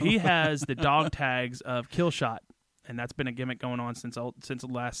stuff. Well, he has the dog tags of Killshot, and that's been a gimmick going on since the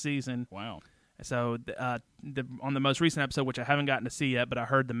last season. Wow. So on the most recent episode, which I haven't gotten to see yet, but I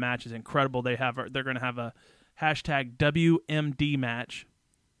heard the match is incredible. They're going to have a hashtag WMD match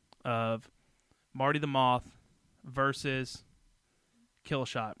of Marty the Moth versus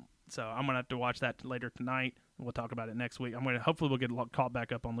Killshot. So I'm going to have to watch that later tonight. We'll talk about it next week. Hopefully we'll get caught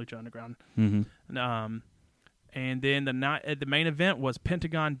back up on Lucha Underground. Mm-hmm. And then the main event was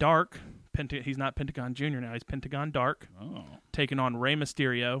Pentagon Dark. He's not Pentagon Jr. now. He's Pentagon Dark. Oh. Taking on Rey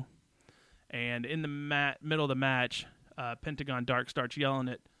Mysterio. And in the middle of the match, Pentagon Dark starts yelling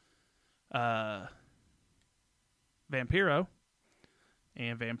at Vampiro.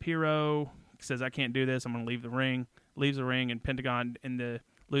 And Vampiro says, I can't do this. I'm going to leave the ring. Leaves the ring, and Pentagon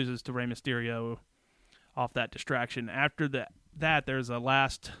loses to Rey Mysterio off that distraction. After that, there's a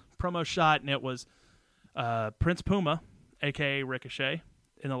last promo shot, and it was Prince Puma, a.k.a. Ricochet,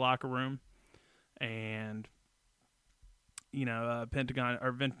 in the locker room. And, Vampiro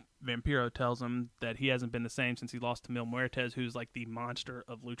tells him that he hasn't been the same since he lost to Mil Muertes, who's like the monster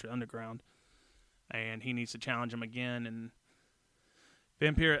of Lucha Underground. And he needs to challenge him again. And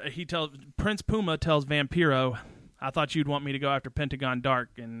Prince Puma tells Vampiro, I thought you'd want me to go after Pentagon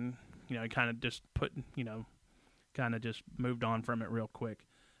Dark, and he kind of just moved on from it real quick.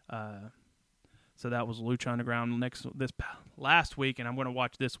 So that was Lucha Underground this last week, and I'm going to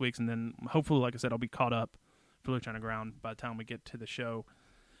watch this week's, and then hopefully, like I said, I'll be caught up for Lucha Underground by the time we get to the show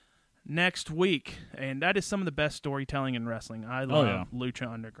next week. And that is some of the best storytelling in wrestling. I love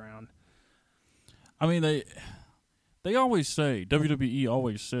Lucha Underground. I mean, They always say, WWE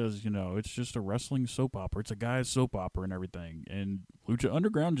always says, it's just a wrestling soap opera. It's a guy's soap opera and everything. And Lucha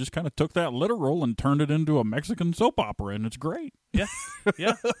Underground just kind of took that literal and turned it into a Mexican soap opera, and it's great. Yeah,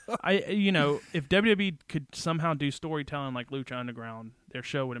 yeah. If WWE could somehow do storytelling like Lucha Underground, their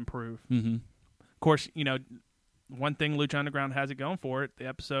show would improve. Mm-hmm. Of course, one thing Lucha Underground has it going for it, the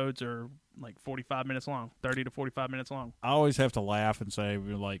episodes are like 45 minutes long, 30 to 45 minutes long. I always have to laugh and say,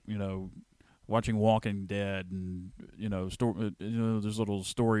 watching Walking Dead, and there's little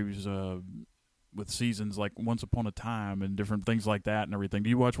stories with seasons like Once Upon a Time and different things like that and everything. Do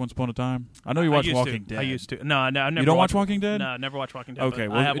you watch Once Upon a Time? I know you watch Walking Dead. I used to. No, I never. You don't watch Walking Dead? No, never watched Walking Dead. Okay,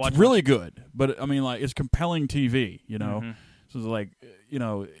 well, it's really good, but I mean, like, it's compelling TV. Mm-hmm. So it's like,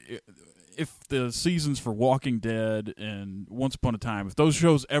 if the seasons for Walking Dead and Once Upon a Time, if those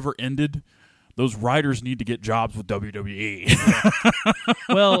shows ever ended, those writers need to get jobs with WWE.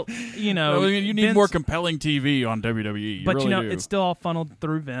 Well, you need more compelling TV on WWE. But really do. It's still all funneled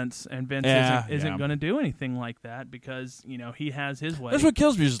through Vince, and Vince isn't going to do anything like that because he has his way. That's what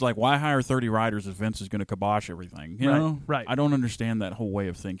kills me. Is like, why hire 30 writers if Vince is going to kibosh everything? You know? Right. I don't understand that whole way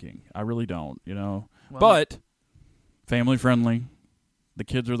of thinking. I really don't. Well, but family friendly. The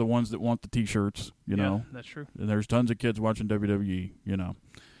kids are the ones that want the T-shirts. Yeah, that's true. And there's tons of kids watching WWE.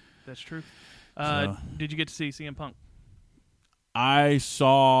 That's true. Did you get to see CM Punk? I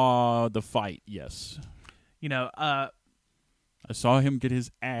saw the fight, yes. I saw him get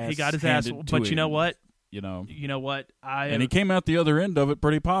his ass. He got his ass, but you know what? You know what? And he came out the other end of it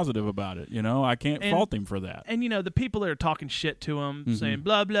pretty positive about it. I can't fault him for that. And the people that are talking shit to him, mm-hmm. saying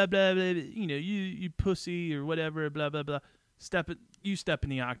blah blah blah blah, you pussy or whatever, blah blah blah. Step in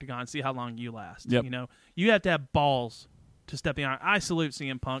the octagon, see how long you last. Yep. You have to have balls to step in. I salute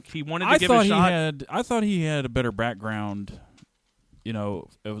CM Punk. He wanted to give it a shot. I thought he had a better background,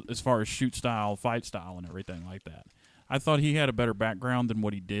 as far as shoot style, fight style, and everything like that. I thought he had a better background than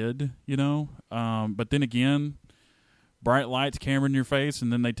what he did, But then again, bright lights, camera in your face,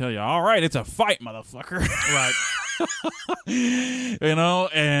 and then they tell you, all right, it's a fight, motherfucker. Right.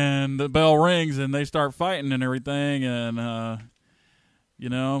 And the bell rings, and they start fighting and everything, and,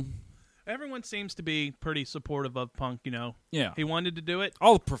 Everyone seems to be pretty supportive of Punk, Yeah. He wanted to do it.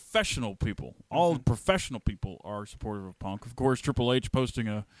 All the professional people are supportive of Punk. Of course, Triple H posting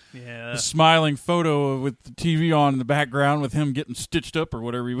a smiling photo with the TV on in the background with him getting stitched up or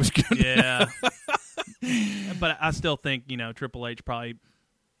whatever he was getting. Yeah. But I still think, Triple H probably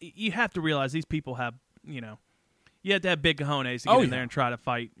you have to realize these people have, you have to have big cojones to get in there and try to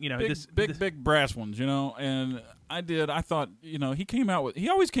fight. Big brass ones, And I thought, he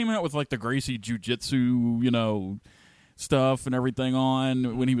always came out with like the Gracie Jiu-Jitsu, stuff and everything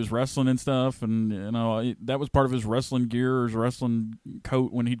on when he was wrestling and stuff, and that was part of his wrestling gear or his wrestling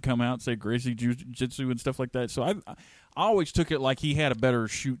coat when he'd come out and say Gracie Jiu-Jitsu and stuff like that. So I always took it like he had a better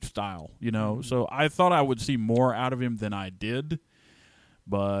shoot style, So I thought I would see more out of him than I did,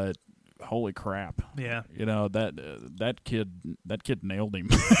 but holy crap! Yeah, that kid nailed him.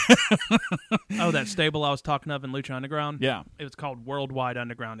 Oh, that stable I was talking of in Lucha Underground. Yeah, it was called Worldwide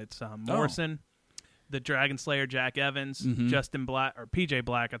Underground. It's Morrison. The Dragon Slayer, Jack Evans, Justin Black, or PJ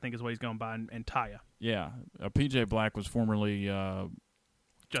Black, I think is what he's going by, and Taya. Yeah. PJ Black was formerly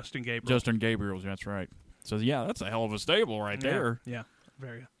Justin Gabriel. Justin Gabriel's, that's right. So, yeah, that's a hell of a stable right there. Yeah.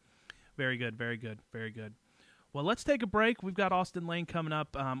 Very, very good, very good, very good. Well, let's take a break. We've got Austin Lane coming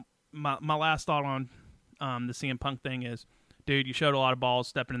up. My last thought on the CM Punk thing is, dude, you showed a lot of balls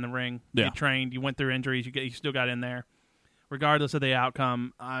stepping in the ring. Yeah. You trained. You went through injuries. You still got in there. Regardless of the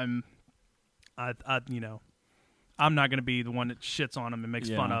outcome, I'm not going to be the one that shits on him and makes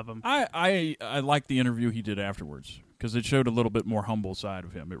fun of him. I like the interview he did afterwards because it showed a little bit more humble side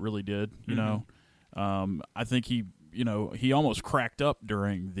of him. It really did, you know. I think he almost cracked up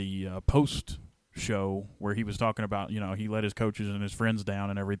during the post show where he was talking about, he let his coaches and his friends down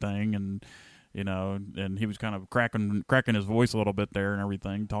and everything, and and he was kind of cracking his voice a little bit there and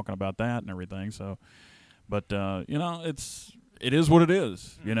everything, talking about that and everything. So, but it is what it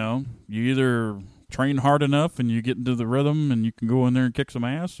is, You either train hard enough and you get into the rhythm and you can go in there and kick some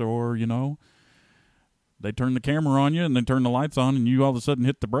ass, or, they turn the camera on you and they turn the lights on and you all of a sudden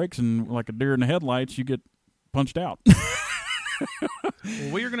hit the brakes and like a deer in the headlights, you get punched out.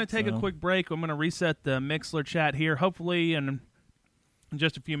 Well, we are going to take a quick break. I'm going to reset the Mixler chat here. Hopefully in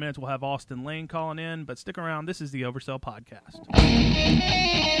just a few minutes we'll have Austin Lane calling in, but stick around. This is the Oversell Podcast.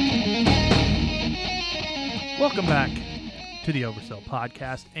 Welcome back to the Oversell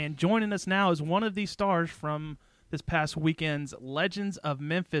Podcast, and joining us now is one of these stars from this past weekend's Legends of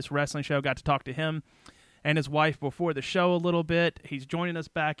Memphis Wrestling show. Got to talk to him and his wife before the show a little bit. He's joining us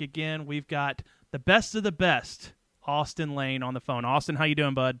back again. We've got the best of the best, Austin Lane, on the phone. Austin, how you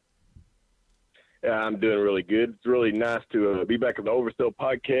doing, bud? Yeah, I'm doing really good. It's really nice to be back on the Oversell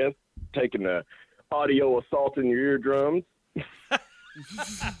Podcast, taking the audio assault in your eardrums.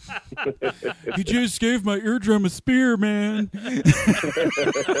 You just gave my eardrum a spear, man.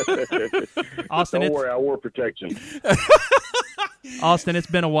 Austin, don't worry, I wore protection. Austin, it's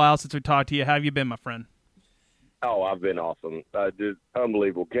been a while since we talked to you. How have you been, my friend? Oh, I've been awesome. Just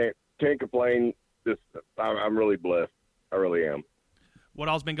unbelievable. Can't complain. I'm really blessed. I really am. What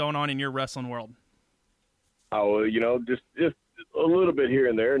all's been going on in your wrestling world? Oh, just a little bit here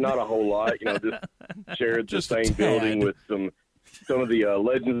and there, not a whole lot. Just shared the same building with some of the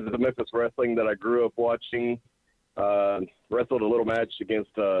Legends of Memphis Wrestling that I grew up watching. Wrestled a little match against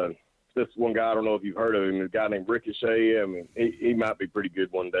this one guy. I don't know if you've heard of him. A guy named Ricochet. I mean, he might be pretty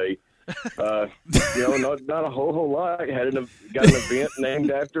good one day. Not a whole lot. Got an event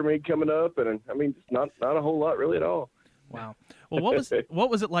named after me coming up, and I mean, just not a whole lot really at all. Wow. Well, what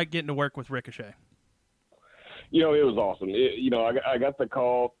was it like getting to work with Ricochet? It was awesome. I got the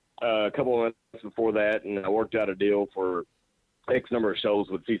call a couple of months before that, and I worked out a deal for X number of shows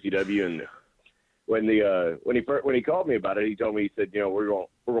with CCW, and when he called me about it, he told me, he said, we're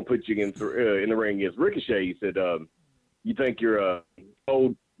gonna put you in the ring against Ricochet. He said, you think you're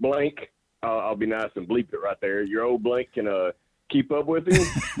old blank? I'll be nice and bleep it right there. Your old blank can keep up with him.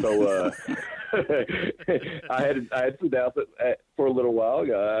 So I had some doubts for a little while.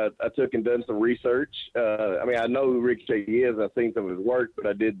 I took and done some research. I know who Ricochet is. I've seen some of his work, but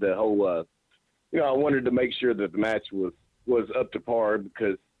I did the whole. I wanted to make sure that the match was up to par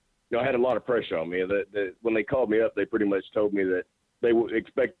because I had a lot of pressure on me. That when they called me up, they pretty much told me that they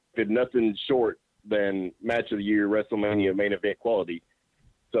expected nothing short than match of the year, WrestleMania main event quality.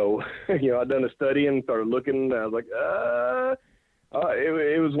 So I done a study and started looking. And I was like,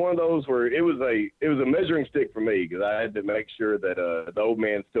 it was one of those where it was a measuring stick for me because I had to make sure that the old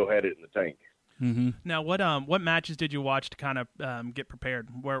man still had it in the tank. Mm-hmm. Now, what matches did you watch to kind of get prepared?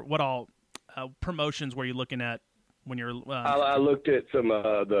 What all promotions were you looking at when you're? I looked at some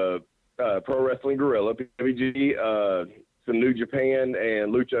the Pro Wrestling Guerrilla, PWG, some New Japan,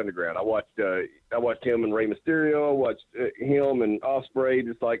 and Lucha Underground. I watched him and Rey Mysterio. I watched him and Ospreay,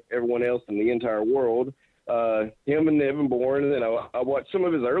 just like everyone else in the entire world. Him and Evan Bourne, and then I watched some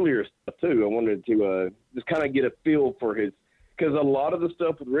of his earlier stuff too. I wanted to just kind of get a feel for his because a lot of the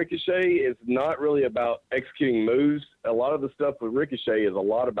stuff with Ricochet is not really about executing moves. A lot of the stuff with Ricochet is a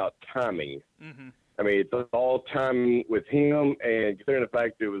lot about timing. Mm-hmm. I mean, it's all timing with him, and considering the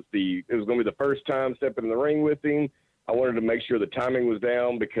fact that it was going to be the first time stepping in the ring with him, I wanted to make sure the timing was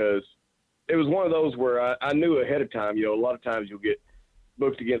down, because it was one of those where I knew ahead of time. You know, a lot of times you'll get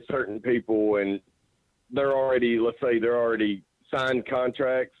booked against certain people, and they're already signed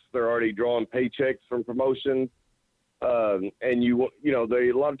contracts, they're already drawing paychecks from promotions, and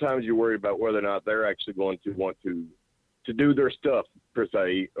a lot of times you're worried about whether or not they're actually going to want to do their stuff per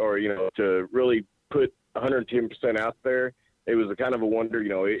se, or to really put 110% out there. It was a kind of a wonder,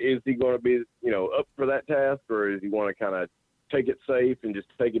 is he going to be up for that task, or does he want to kind of take it safe and just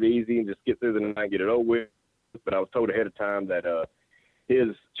take it easy and just get through the night and get it over with? But I was told ahead of time that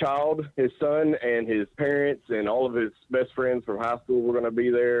his child, his son, and his parents and all of his best friends from high school were going to be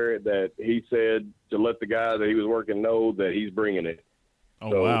there, that he said to let the guy that he was working know that he's bringing it.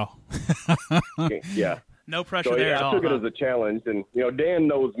 Oh, so, wow. Yeah. No pressure there at all. I took it as a challenge, and, Dan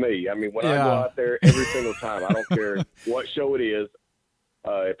knows me. I mean, when I go out there every single time, I don't care what show it is.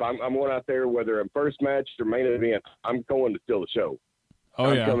 If I'm going out there, whether I'm first match or main event, I'm going to steal the show.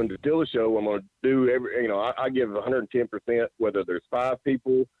 I'm coming to steal the show. I'm going to do I give 110%, whether there's 5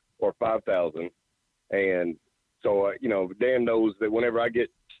 people or 5,000. And so, Dan knows that whenever I get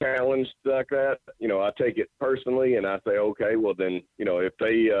challenged like that, I take it personally, and I say, okay, well then, if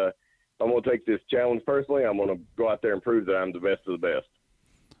I'm going to take this challenge personally, I'm going to go out there and prove that I'm the best of the best.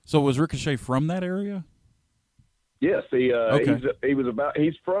 So was Ricochet from that area? Yes, he's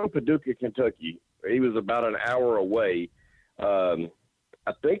from Paducah, Kentucky. He was about an hour away.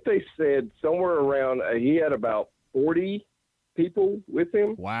 I think they said somewhere around, he had about 40 people with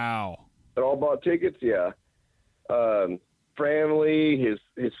him. Wow. That all bought tickets, yeah. Family,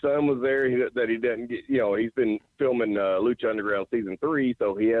 his son was there that he didn't get, he's been filming Lucha Underground Season 3,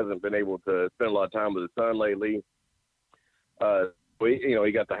 so he hasn't been able to spend a lot of time with his son lately.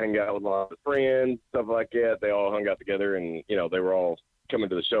 He got to hang out with a lot of his friends, stuff like that. They all hung out together, and, they were all coming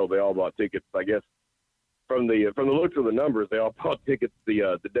to the show. They all bought tickets, I guess. From the looks of the numbers, they all bought tickets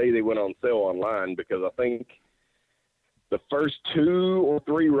the day they went on sale online, because I think the first 2 or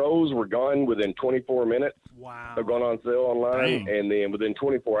 3 rows were gone within 24 minutes. Wow. They're going on sale online. Dang. And then within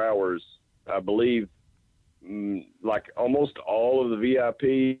 24 hours, I believe, like almost all of the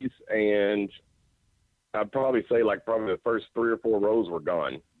VIPs, and I'd probably say probably the first 3 or 4 rows were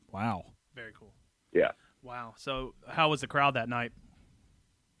gone. Wow. Very cool. Yeah. Wow. So how was the crowd that night?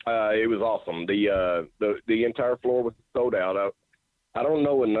 It was awesome. The entire floor was sold out. I don't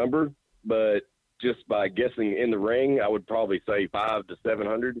know a number, but just by guessing in the ring, I would probably say 500 to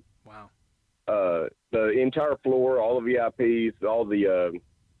 700. Wow. The entire floor, all the VIPs, all the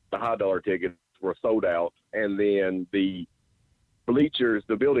high dollar tickets were sold out, and then the bleachers.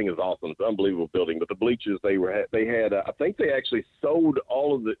 The building is awesome. It's an unbelievable building, but the bleachers they had. I think they actually sold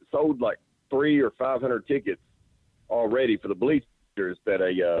like 300 or 500 tickets already for the bleachers that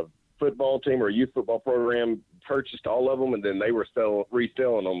a football team or a youth football program purchased all of them, and then they were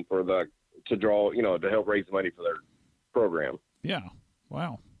reselling them to draw, to help raise money for their program. Yeah.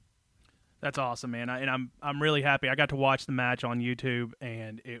 Wow. That's awesome, man. I'm really happy. I got to watch the match on YouTube,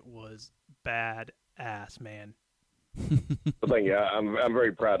 and it was badass, man. Well, thank you. I'm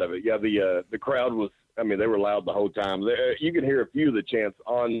very proud of it. Yeah, the crowd was. I mean, they were loud the whole time. You can hear a few of the chants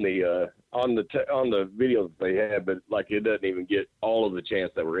on the videos that they had, but it doesn't even get all of the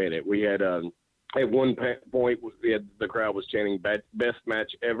chants that were in it. We had at one point the crowd was chanting "best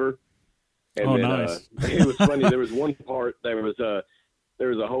match ever," and nice. It was funny. There was one part there was a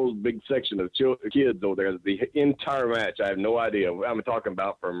whole big section of kids over there. The entire match, I have no idea. I'm talking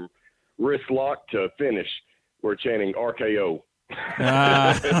about from wrist lock to finish. We're chanting RKO.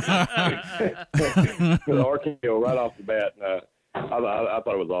 RKO right off the bat. I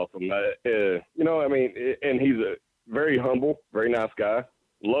thought it was awesome. And he's a very humble, very nice guy.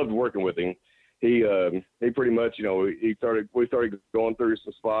 Loved working with him. He pretty much, we started going through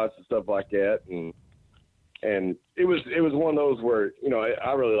some spots and stuff like that, and it was one of those where,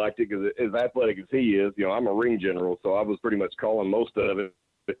 I really liked it because as athletic as he is, I'm a ring general, so I was pretty much calling most of it.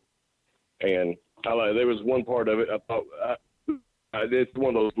 And there was one part of it I thought. It's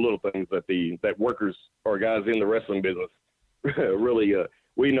one of those little things that workers or guys in the wrestling business really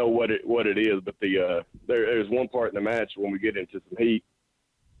we know what it is, but there's one part in the match when we get into some heat,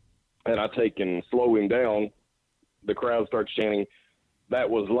 and I take and slow him down. The crowd starts chanting, "That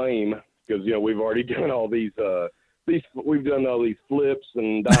was lame," because we've already done all these we've done all these flips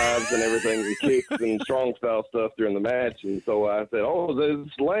and dives and everything and kicks and strong style stuff during the match, and so I said, "Oh, this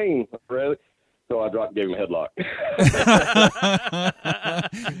is lame, really." So I dropped and gave him a headlock.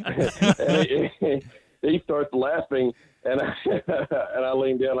 and he starts laughing, and I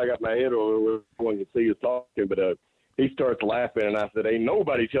leaned down. I got my head over where one could see us talking, but he starts laughing, and I said, "Ain't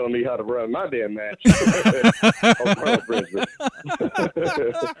nobody telling me how to run my damn match."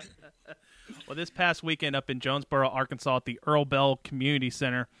 Well, this past weekend up in Jonesboro, Arkansas, at the Earl Bell Community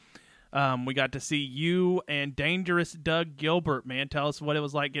Center, we got to see you and Dangerous Doug Gilbert. Man, tell us what it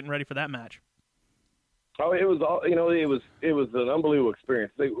was like getting ready for that match. Oh, it was all, it was an unbelievable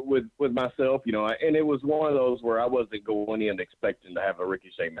experience with myself, and it was one of those where I wasn't going in expecting to have a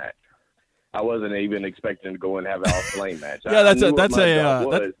Ricochet match. I wasn't even expecting to go and have an Alice Lane match. Yeah, that's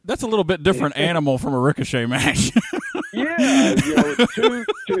a little bit different animal from a Ricochet match. Yeah,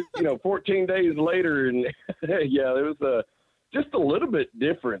 14 days later, and yeah, there was just a little bit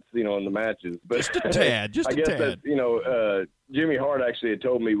difference, in the matches. But just a tad, I guess that Jimmy Hart actually had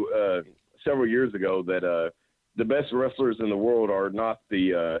told me several years ago that the best wrestlers in the world are not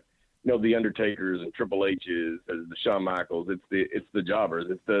the Undertakers and Triple H's and the Shawn Michaels. It's the jobbers.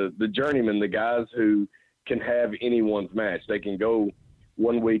 It's the journeymen, the guys who can have anyone's match. They can go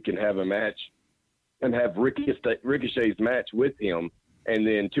 1 week and have a match and have Ricochet's match with him, and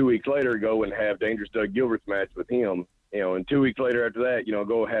then 2 weeks later go and have Dangerous Doug Gilbert's match with him. And 2 weeks later after that,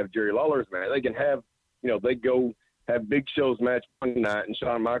 go have Jerry Lawler's match. They can have, they go have Big Show's match one night and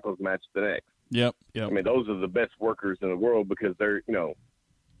Shawn Michaels' match the next. Yep. I mean, those are the best workers in the world because they're,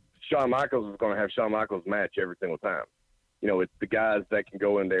 Shawn Michaels is going to have Shawn Michaels' match every single time. It's the guys that can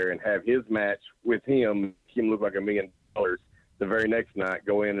go in there and have his match with him look like $1 million. The very next night,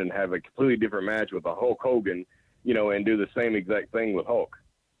 go in and have a completely different match with a Hulk Hogan, and do the same exact thing with Hulk.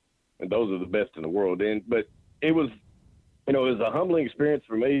 And those are the best in the world. But it was, it was a humbling experience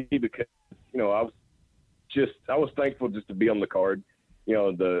for me because, I was thankful just to be on the card.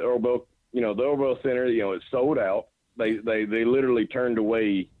 The Earl Bell Center, it's sold out. They literally turned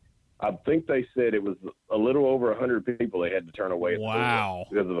away. I think they said it was a little over 100 people they had to turn away. Wow.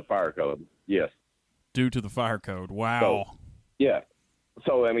 Because of the fire code. Yes. Due to the fire code. Wow. So, yeah.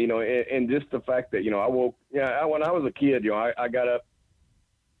 So, I mean, and just the fact that, when I was a kid, I got up,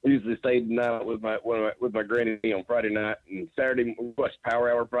 usually stayed the night with my granny on Friday night, and Saturday, watch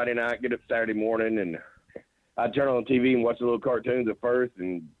Power Hour Friday night, get up Saturday morning, and I'd turn on TV and watch the little cartoons at first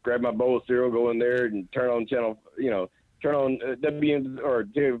and grab my bowl of cereal, go in there and turn on turn on WN or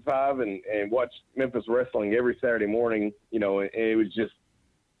TV5 and watch Memphis Wrestling every Saturday morning, and it was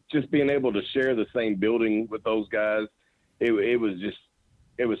just being able to share the same building with those guys. It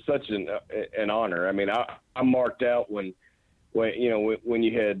was such an honor. I mean, I marked out when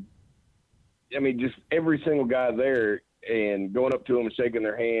you had, I mean, just every single guy there and going up to them and shaking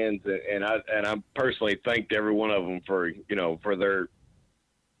their hands. And I personally thanked every one of them for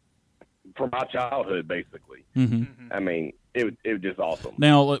my childhood, basically. Mm-hmm. I mean, it was just awesome.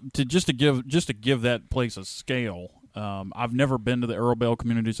 Now, to give that place a scale, I've never been to the Earl Bell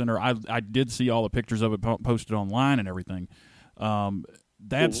Community Center. I did see all the pictures of it posted online and everything.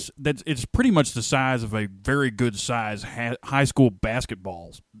 That's it's pretty much the size of a very good size high school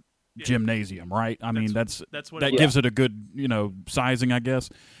basketball gymnasium, right? I mean, that's what gives it a good sizing, I guess.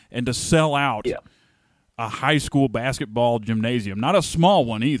 And to sell out a high school basketball gymnasium, not a small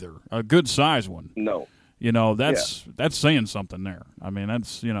one either, a good size one. No. That's saying something there. I mean,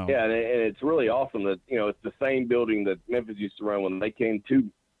 that's Yeah, and it's really awesome that it's the same building that Memphis used to run when they came to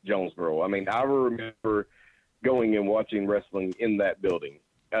Jonesboro. I mean, I remember going and watching wrestling in that building.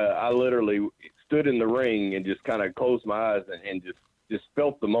 I literally stood in the ring and just kind of closed my eyes and just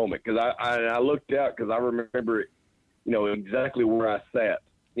felt the moment because I looked out because I remember exactly where I sat.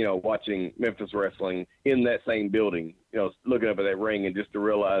 Watching Memphis Wrestling in that same building. Looking up at that ring and just to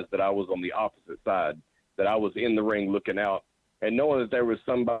realize that I was on the opposite side. That I was in the ring looking out and knowing that there was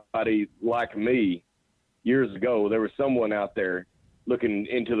somebody like me years ago, there was someone out there looking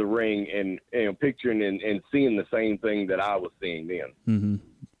into the ring and picturing and seeing the same thing that I was seeing then.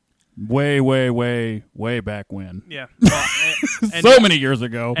 Mm-hmm. Way back when. Yeah. Well, and so many years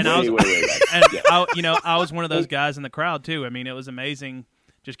ago. And I was one of those guys in the crowd too. I mean, it was amazing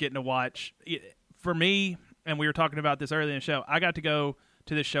just getting to watch. For me, and we were talking about this earlier in the show, I got to go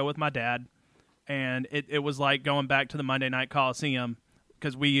to this show with my dad. And it was like going back to the Monday Night Coliseum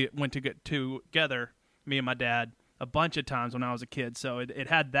because we went to get together, me and my dad, a bunch of times when I was a kid. So it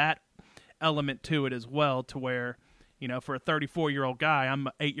had that element to it as well to where, for a 34-year-old guy, I'm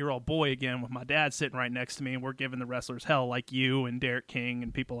an 8-year-old boy again with my dad sitting right next to me, and we're giving the wrestlers hell like you and Derek King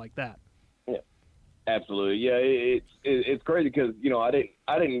and people like that. Yeah, absolutely. Yeah, it's crazy because, I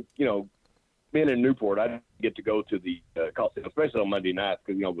didn't being in Newport, I didn't get to go to the Coliseum, especially on Monday nights,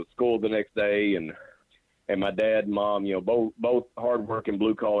 because with school the next day, and my dad and mom, both hardworking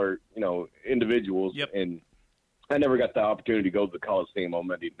blue collar, individuals, yep. And I never got the opportunity to go to the Coliseum on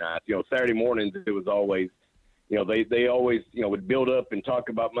Monday nights. Saturday mornings it was always, they always would build up and talk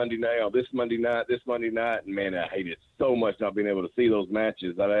about Monday night, this Monday night, and man, I hated so much not being able to see those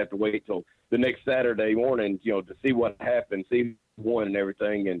matches. I'd have to wait till the next Saturday morning, to see what happened, see who won and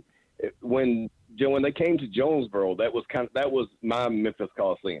everything. And when they came to Jonesboro, that was my Memphis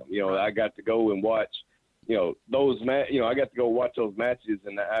Coliseum. I got to go and watch, those I got to go watch those matches,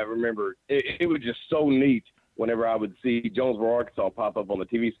 and I remember it was just so neat whenever I would see Jonesboro, Arkansas pop up on the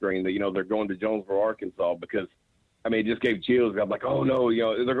TV screen that they're going to Jonesboro, Arkansas, because it just gave chills. I'm like, oh no,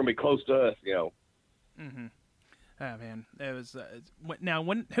 they're going to be close to us, Mm-hmm. Oh man, it was. Now,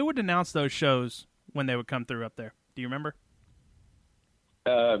 who would announce those shows when they would come through up there? Do you remember?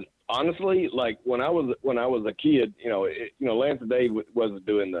 Honestly, like when I was a kid, Lance and Dave wasn't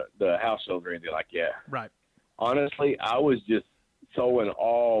doing the house shows or anything like that. Right. Honestly, I was just so in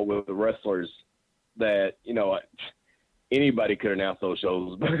awe with the wrestlers that anybody could announce those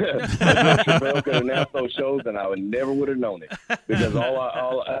shows. Chappelle could announce those shows, and I never would have known it, because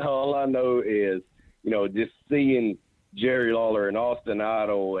all I know is just seeing Jerry Lawler and Austin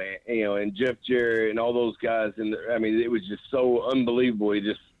Idol and Jeff Jarrett and all those guys, and it was just so unbelievable.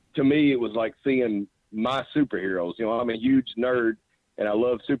 To me, it was like seeing my superheroes. I'm a huge nerd, and I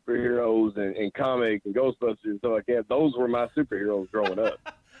love superheroes and comics and Ghostbusters and stuff like that. Those were my superheroes growing up.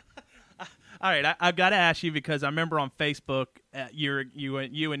 All right, I've got to ask you, because I remember on Facebook,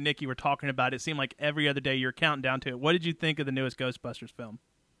 you and Nikki were talking about it. It seemed like every other day you're counting down to it. What did you think of the newest Ghostbusters film?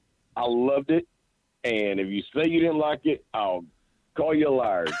 I loved it, and if you say you didn't like it, I'll call you a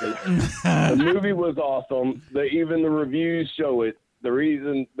liar. The movie was awesome. Even the reviews show it. The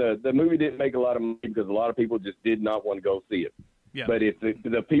reason the movie didn't make a lot of money because a lot of people just did not want to go see it. Yeah. But if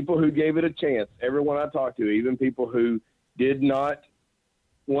the people who gave it a chance, everyone I talked to, even people who did not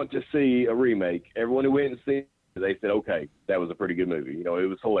want to see a remake, everyone who went and see it, they said, okay, that was a pretty good movie. It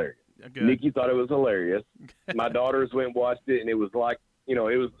was hilarious. Good. Nikki thought it was hilarious. My daughters went and watched it, and it was like, it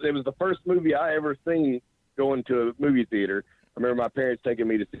was the first movie I ever seen going to a movie theater. I remember my parents taking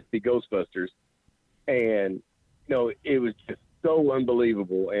me to see Ghostbusters, and it was just so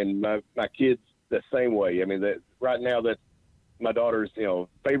unbelievable. And my kids the same way. Right now that's my daughter's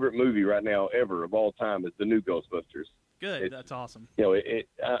favorite movie right now ever of all time is the new Ghostbusters. Good, that's awesome.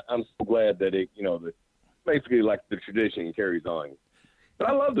 I'm so glad that it that basically like the tradition carries on. But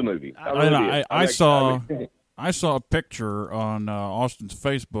I love the movie. I saw a picture on Austin's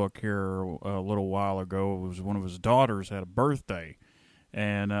Facebook here a little while ago. It was one of his daughters had a birthday,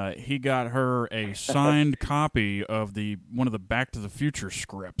 and he got her a signed copy of one of the Back to the Future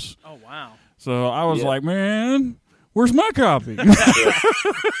scripts. Oh wow! So I was like, man, where's my copy?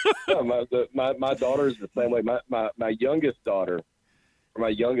 My daughter's the same way. My youngest daughter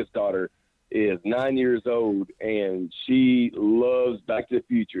is 9 years old, and she loves Back to the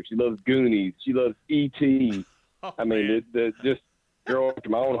Future. She loves Goonies. She loves E.T. Just girl after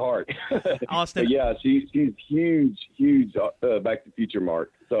my own heart. Austin. Yeah, she's huge Back to the Future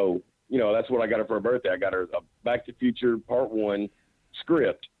mark. So, that's what I got her for her birthday. I got her a Back to the Future Part 1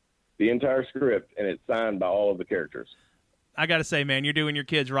 script, the entire script, and it's signed by all of the characters. I got to say, man, you're doing your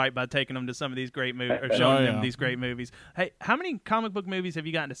kids right by taking them to some of these great movies, or showing them these great movies. Hey, how many comic book movies have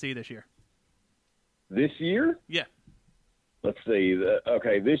you gotten to see this year? This year? Yeah. Let's see.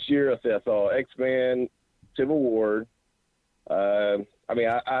 This year I saw X-Men, Civil War.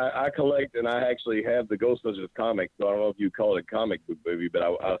 I collect, and I actually have the Ghostbusters comic, so I don't know if you call it a comic book movie, but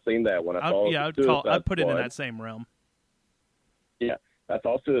I've seen that one. I'd put it in that same realm. Yeah, I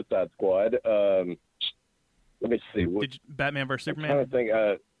saw Suicide Squad. Let me see. Batman vs. Superman? I'm trying to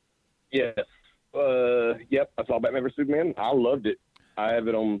think. Yes. Yep, I saw Batman vs. Superman. I loved it. I have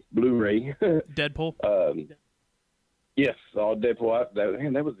it on Blu-ray. Deadpool? Yes, all Deadpool.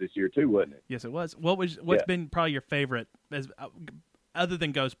 That was this year too, wasn't it? Yes, it was. What's been probably your favorite, other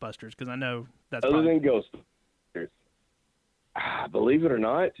than Ghostbusters? Because I know that's than Ghostbusters. Believe it or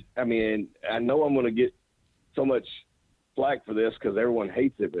not, I know I'm going to get so much flack for this because everyone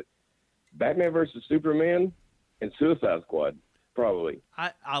hates it, but Batman vs. Superman and Suicide Squad, probably.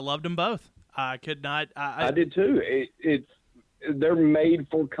 I loved them both. I could not. I did too. They're made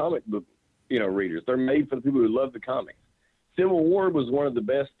for comic book, readers. They're made for the people who love the comics. Civil War was one of the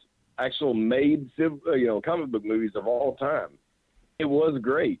best actual made, comic book movies of all time. It was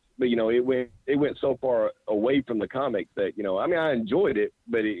great, but it went so far away from the comics that I enjoyed it,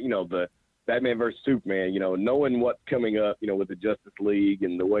 but the Batman versus Superman, knowing what's coming up, with the Justice League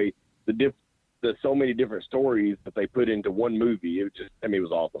and the way the the so many different stories that they put into one movie. It was just, I mean, it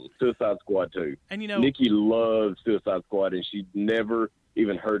was awesome. Suicide Squad 2. And, you know, Nikki loves Suicide Squad, and she'd never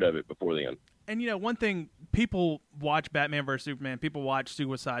even heard of it before then. And, you know, one thing, people watch Batman vs. Superman, people watch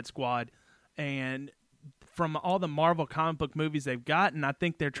Suicide Squad, and from all the Marvel comic book movies they've gotten, I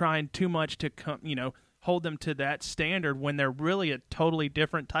think they're trying too much to, you know, hold them to that standard when they're really a totally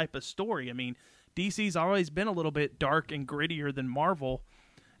different type of story. I mean, DC's always been a little bit dark and grittier than Marvel,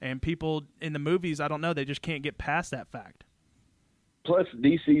 and people in the movies, I don't know, they just can't get past that fact. Plus,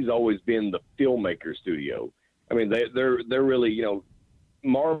 DC's always been the filmmaker studio. I mean, they're really, you know,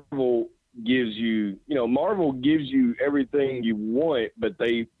 Marvel gives you everything you want, but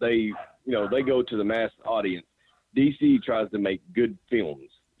they go to the mass audience. DC tries to make good films.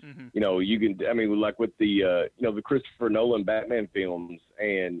 Mm-hmm. You know, you can, I mean, like with the the Christopher Nolan Batman films,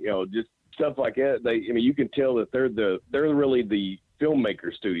 and you know, just stuff like that. You can tell that they're really the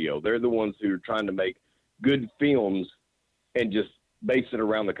filmmaker studio. They're the ones who are trying to make good films and just base it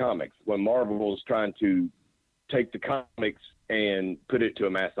around the comics. When Marvel's trying to take the comics and put it to a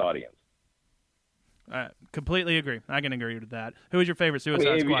mass audience. I completely agree. I can agree with that. Who is your favorite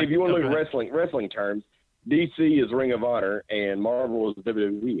Suicide Squad? If you want to look at wrestling terms, DC is Ring of Honor and Marvel is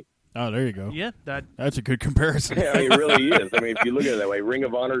WWE. Oh, there you go. Yeah, that's a good comparison. Yeah, I mean, it really is. I mean, if you look at it that way, Ring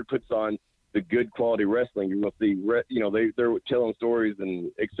of Honor puts on the good quality wrestling. You're going to see, they're telling stories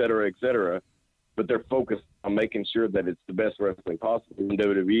and et cetera, but they're focused on making sure that it's the best wrestling possible. And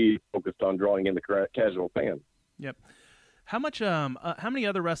WWE is focused on drawing in the casual fan. Yep. How many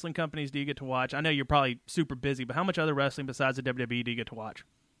other wrestling companies do you get to watch? I know you're probably super busy, but how much other wrestling besides the WWE do you get to watch?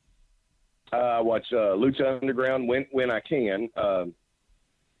 I watch Lucha Underground when I can.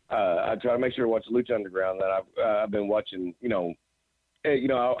 I try to make sure to watch Lucha Underground. That I've been watching. I'll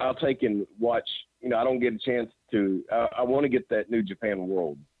take and watch. I don't get a chance to. I want to get that New Japan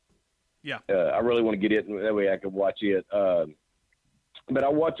World. Yeah. I really want to get it, and that way I can watch it. But I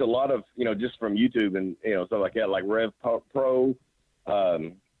watch a lot of just from YouTube and stuff like that, like Rev Pro. I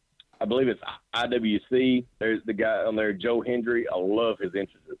believe it's IWC. There's the guy on there, Joe Hendry. I love his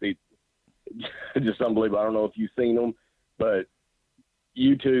entrances. He's just unbelievable. I don't know if you've seen him, but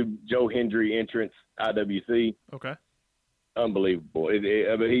YouTube, Joe Hendry entrance, IWC. Okay. Unbelievable.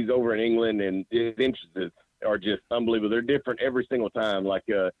 But he's over in England, and his entrances are just unbelievable. They're different every single time. Like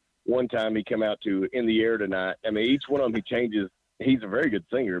one time he came out to In the Air Tonight. I mean, each one of them he changes. He's a very good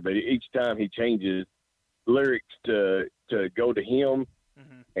singer, but each time he changes lyrics to go to him,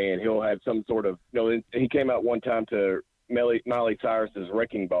 and he'll have some sort of he came out one time to Miley Cyrus's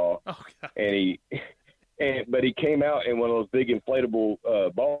Wrecking Ball, but he came out in one of those big inflatable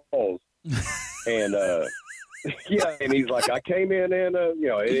balls, and and he's like, I came in and I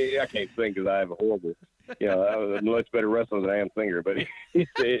can't sing because I have a horrible, I was a much better wrestler than I am singer, but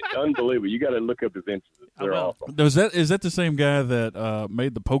it's unbelievable. You got to look up his entrances. They're awesome. Is that the same guy that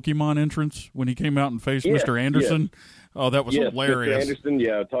made the Pokemon entrance when he came out and faced Mr. Anderson? Yes. Oh, that was hilarious. Mr.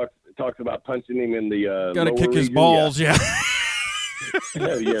 Anderson, talks about punching him in the got to kick his balls, yes,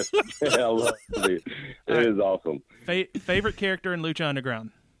 I love it. It is awesome. Favorite character in Lucha Underground?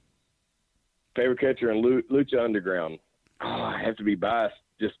 Favorite character in Lucha Underground? Oh, I have to be biased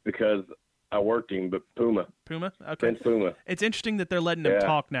just because I worked him, but Puma. Puma? Okay. Prince Puma. It's interesting that they're letting him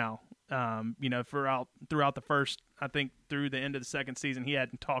talk now. Throughout the first, I think through the end of the second season, he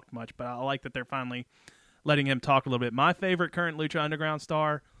hadn't talked much, but I like that they're finally letting him talk a little bit. My favorite current Lucha Underground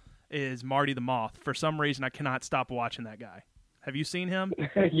star is Marty the Moth. For some reason, I cannot stop watching that guy. Have you seen him?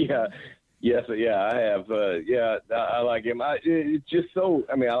 Yeah. Yes, I have. I like him. It's just so.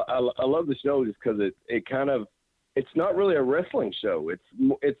 I mean, I love the show just because it kind of. It's not really a wrestling show.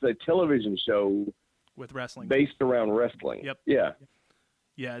 It's a television show with wrestling based around wrestling. Yep. Yeah.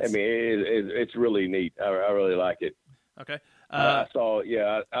 Yeah. I mean, it's really neat. I really like it. Okay. I saw.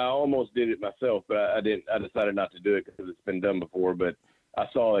 Yeah, I almost did it myself, but I didn't. I decided not to do it because it's been done before. But I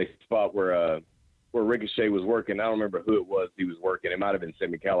saw a spot where Ricochet was working. I don't remember who it was he was working. It might have been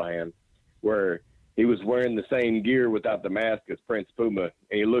Sami Callihan, where he was wearing the same gear without the mask as Prince Puma, and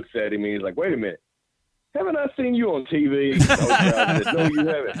he looks at him and he's like, "Wait a minute, haven't I seen you on TV?" The whole crowd said, "No, you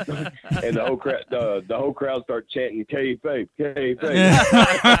haven't." And the whole crowd started chanting "K-Fape, K-Fape."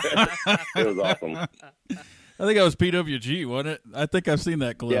 It was awesome. I think I was PWG, wasn't it? I think I've seen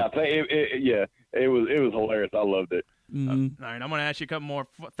that clip. Yeah, it was hilarious. I loved it. Mm-hmm. All right, I'm going to ask you a couple more.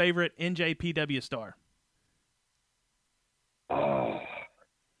 Favorite NJPW star? Other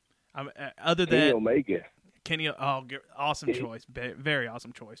than Kenny Omega. Awesome choice. Very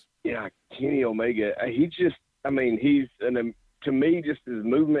awesome choice. Yeah, Kenny Omega. To me, just his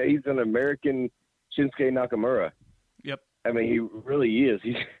movement, he's an American Shinsuke Nakamura. Yep. I mean, he really is.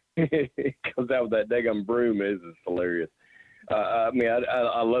 comes out with that daggum broom is hilarious. I mean,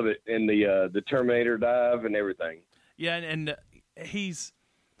 I love it, and the Terminator dive and everything. Yeah, and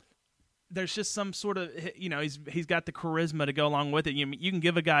there's just some sort of, he's got the charisma to go along with it. You can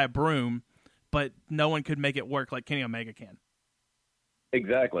give a guy a broom, but no one could make it work like Kenny Omega can.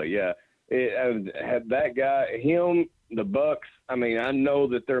 Exactly, yeah. Had that guy, him, the Bucks, I mean, I know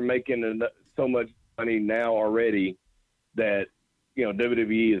that they're making so much money now already that,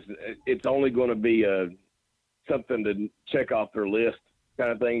 WWE it's only going to be something to check off their list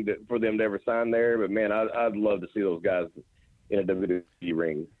kind of thing for them to ever sign there. But, man, I'd love to see those guys in a WWE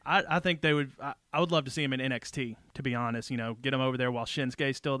ring. I think they would. I would love to see him in NXT, to be honest. Get him over there while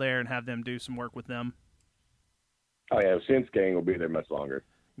Shinsuke's still there and have them do some work with them. Oh, yeah, Shinsuke ain't going to be there much longer.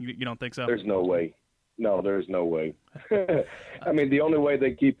 You don't think so? There's no way. No, there's no way. I mean, the only way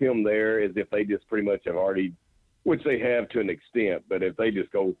they keep him there is if they just pretty much have already, which they have to an extent, but if they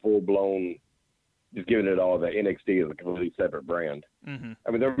just go full-blown, just giving it all, that NXT is a completely separate brand. Mm-hmm.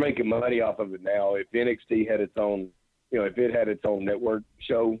 I mean, they're making money off of it now. If NXT had its own, if it had its own network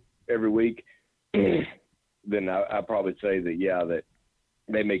show every week, then I'd probably say that, yeah, that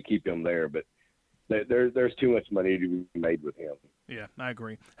they may keep him there, but there's too much money to be made with him. Yeah, I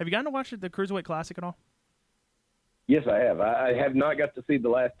agree. Have you gotten to watch the Cruiserweight Classic at all? Yes, I have. I have not got to see the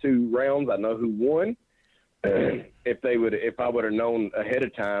last two rounds. I know who won. If I would have known ahead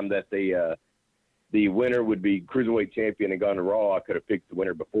of time that the winner would be Cruiserweight champion and gone to Raw, I could have picked the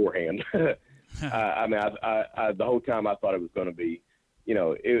winner beforehand. I mean, the whole time I thought it was going to be,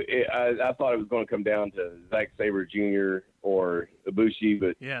 I thought it was going to come down to Zack Sabre Jr. or Ibushi,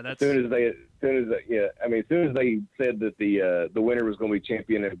 but yeah, as soon as they said that the winner was going to be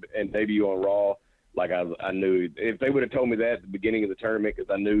champion and debut on Raw, like I knew if they would have told me that at the beginning of the tournament,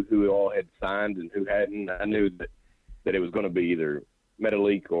 because I knew who all had signed and who hadn't, I knew that it was going to be either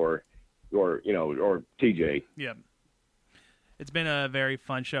Metalik or TJ. Yeah, it's been a very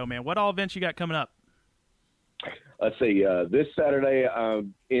fun show, man. What all events you got coming up? Let's see. This Saturday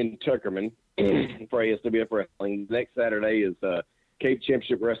in Tuckerman for ASWF Wrestling. Next Saturday is Cape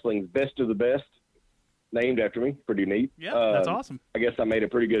Championship Wrestling's Best of the Best, named after me. Pretty neat. Yeah, that's awesome. I guess I made a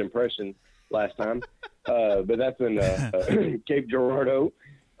pretty good impression last time. But that's in Cape Girardeau.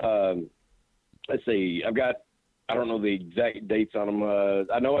 Let's see. I don't know the exact dates on them.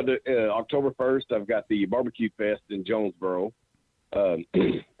 I know October 1st, I've got the Barbecue Fest in Jonesboro. I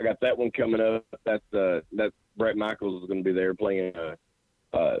got that one coming up. That's Brett Michaels is going to be there playing.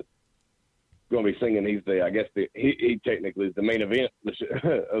 Going to be singing. He's he technically is the main event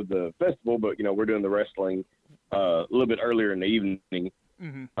of the festival, but we're doing the wrestling a little bit earlier in the evening.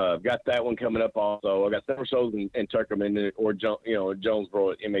 Mm-hmm. Got that one coming up also. I got several shows in Tuckerman or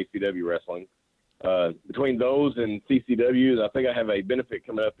Jonesboro at MACW Wrestling. Between those and CCW, I think I have a benefit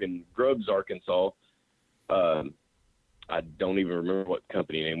coming up in Grubbs, Arkansas. I don't even remember what the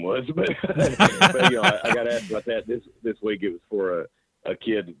company name was, but I got asked about that this week. It was for a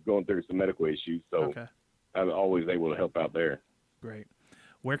kid going through some medical issues, so okay. I'm always able to help out there. Great.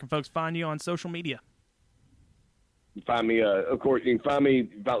 Where can folks find you on social media? You find me, of course, you can find me,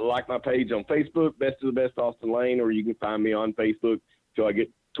 like my page on Facebook, Best of the Best Austin Lane, or you can find me on Facebook till I get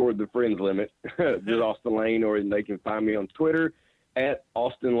toward the friends limit, just Austin Lane, or they can find me on Twitter at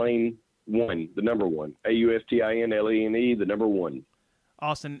Austin Lane 1, the number 1, AUSTINLENE, the number 1.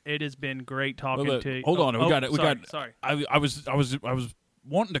 Austin, it has been great talking to you. Hold on, sorry. I was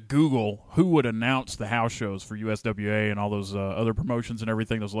wanting to Google who would announce the house shows for USWA and all those other promotions and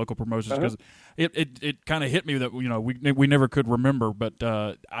everything, those local promotions, because it kind of hit me that we never could remember. But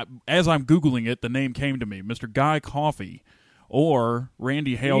as I'm Googling it, the name came to me, Mr. Guy Coffey. Or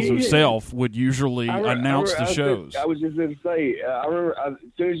Randy Hales himself would usually announce the shows. I was just going to say, I remember as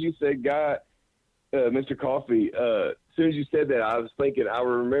soon as you said Guy, Mr. Coffey, as soon as you said that, I was thinking I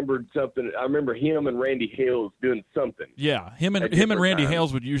remembered something. I remember him and Randy Hales doing something. Yeah, him and Randy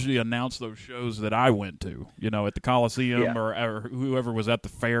Hales would usually announce those shows that I went to, at the Coliseum or whoever was at the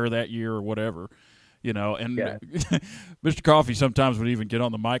fair that year or whatever. And Mr. Coffey sometimes would even get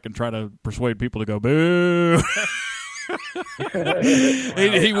on the mic and try to persuade people to go, boo.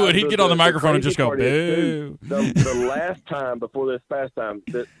 he would. He'd get on the microphone and just go, boo. The last time before this past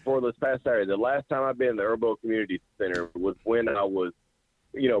Saturday, the last time I've been in the Erbo Community Center was when I was,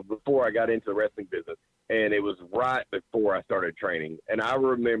 before I got into the wrestling business. And it was right before I started training. And I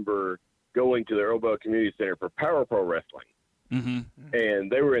remember going to the Erbo Community Center for Power Pro Wrestling. Mm-hmm.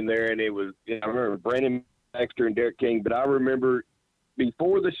 And they were in there, and it was, I remember Brandon Baxter and Derek King. But I remember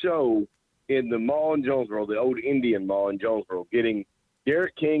before the show, in the mall in Jonesboro, the old Indian mall in Jonesboro, getting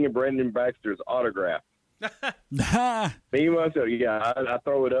Derek King and Brandon Baxter's autograph Me myself, yeah, I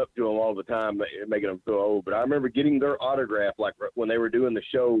throw it up to them all the time, making them feel old. But I remember getting their autograph, like when they were doing the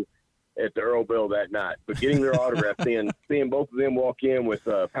show at the Earl Bell that night. But getting their autograph, seeing both of them walk in with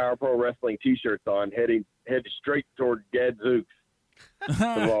Power Pro Wrestling T-shirts on, headed straight toward Gadzooks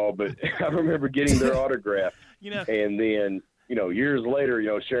of all. But I remember getting their autograph, and then years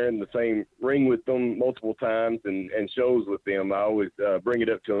later, sharing the same ring with them multiple times and shows with them. I always bring it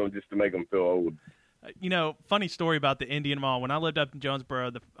up to them just to make them feel old. Funny story about the Indian Mall. When I lived up in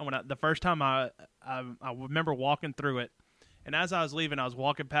Jonesboro, the first time I remember walking through it, and as I was leaving, I was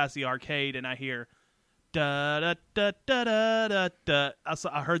walking past the arcade, and I hear da da da da da da da.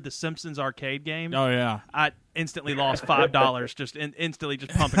 I heard the Simpsons arcade game. Oh yeah! I instantly lost $5 just instantly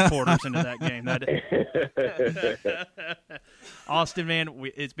just pumping quarters into that game. Austin, man,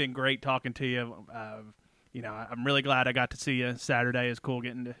 it's been great talking to you. I'm really glad I got to see you Saturday. It's cool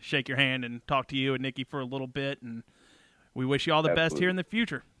getting to shake your hand and talk to you and Nikki for a little bit, and we wish you all the best here in the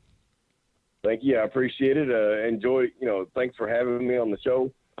future. Thank you. I appreciate it. Thanks for having me on the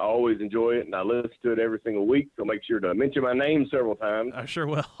show. I always enjoy it, and I listen to it every single week. So make sure to mention my name several times. I sure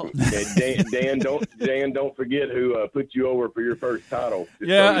will. Dan, don't forget who put you over for your first title.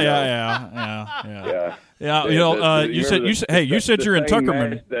 Yeah. You said you're in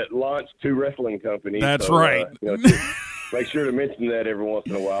Tuckerman. That launched two wrestling companies. That's right. Make sure to mention that every once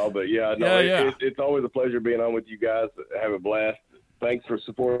in a while. But it's always a pleasure being on with you guys. Have a blast. Thanks for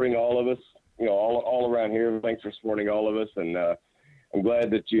supporting all of us. All around here. Thanks for supporting all of us, and I'm glad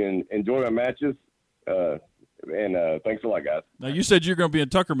that you enjoy my matches. And thanks a lot, guys. Now you said you're going to be in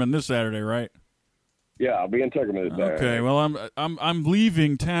Tuckerman this Saturday, right? Yeah, I'll be in Tuckerman this Saturday. Okay. Well, I'm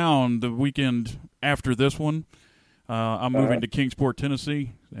leaving town the weekend after this one. I'm moving to Kingsport,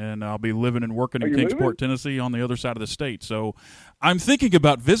 Tennessee, and I'll be living and working in Kingsport, Tennessee, on the other side of the state. So I'm thinking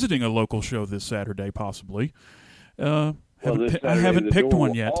about visiting a local show this Saturday, possibly. I haven't picked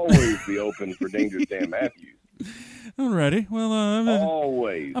one yet. Always be open for Dangerous Dan Matthews. Alrighty. Well,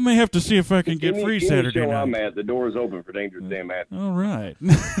 always. I may have to see if I can get free Saturday show night. I'm at, the door is open for Dangerous Dan Matthews. All right.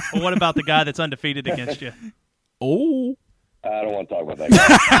 Well, what about the guy that's undefeated against you? Oh. I don't want to talk about that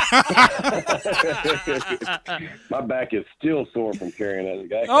guy. My back is still sore from carrying that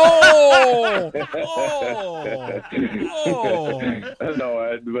guy.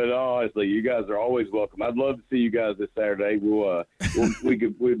 No, but honestly, you guys are always welcome. I'd love to see you guys this Saturday.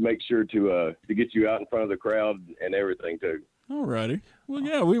 We'd make sure to get you out in front of the crowd and everything too. All righty. Well,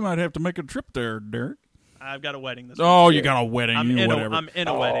 yeah, we might have to make a trip there, Derek. I've got a wedding this week. You got a wedding. I'm in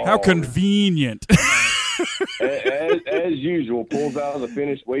a wedding. How convenient. As usual, pulls out of the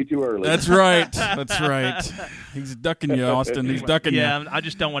finish way too early. That's right. He's ducking you, Austin. He's ducking you. Yeah, I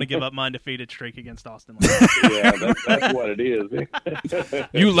just don't want to give up my undefeated streak against Austin. Yeah, that's what it is.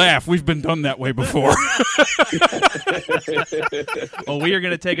 You laugh. We've been done that way before. Well, we are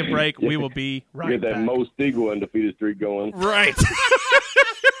going to take a break. We will be right back. Get that Mo Stigl undefeated streak going. Right.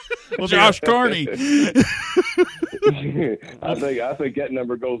 Josh Carney. I think that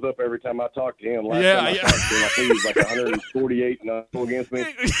number goes up every time I talk to him. Last time I talked to him, I think he's like 148 against me.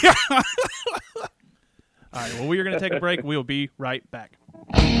 All right, well, we are going to take a break. We will be right back.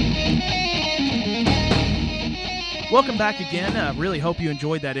 Welcome back again. Really hope you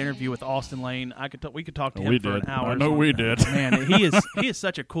enjoyed that interview with Austin Lane. We could talk to him for an hour. I know we did. Man, he is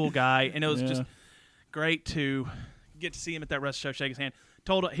such a cool guy, and it was just great to get to see him at that wrestling show, shake his hand.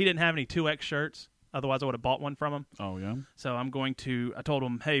 Told him he didn't have any 2X shirts. Otherwise, I would have bought one from him. Oh, yeah? So I told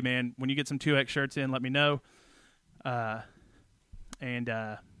him, hey, man, when you get some 2X shirts in, let me know. So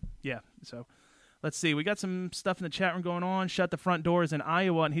let's see. We got some stuff in the chat room going on. Shut the Front Doors in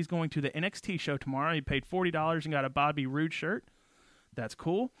Iowa, and he's going to the NXT show tomorrow. He paid $40 and got a Bobby Roode shirt. That's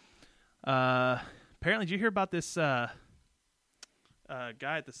cool. Apparently, did you hear about this guy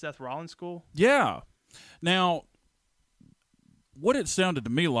at the Seth Rollins school? Yeah. Now, what it sounded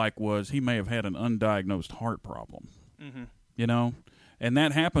to me like was he may have had an undiagnosed heart problem. Mm-hmm. And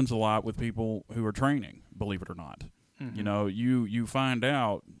that happens a lot with people who are training, believe it or not. Mm-hmm. You find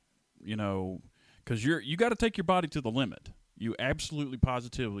out, because you got to take your body to the limit. You absolutely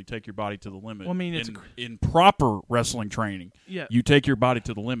positively take your body to the limit. Well, I mean, in proper wrestling training, you take your body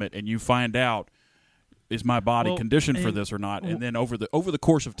to the limit and you find out, is my body conditioned for this or not? And then over the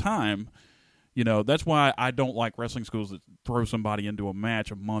course of time, that's why I don't like wrestling schools that throw somebody into a match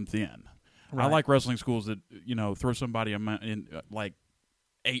a month in. Right. I like wrestling schools that, throw somebody in like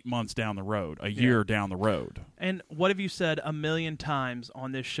 8 months down the road, a year down the road. And what have you said a million times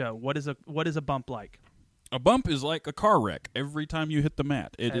on this show? What is a bump like? A bump is like a car wreck every time you hit the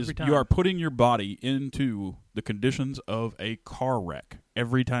mat. Every time. You are putting your body into the conditions of a car wreck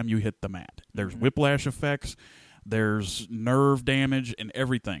every time you hit the mat. There's whiplash effects, there's nerve damage, and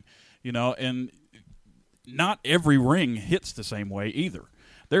everything. And not every ring hits the same way either.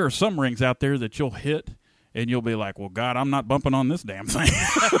 There are some rings out there that you'll hit, and you'll be like, well, God, I'm not bumping on this damn thing.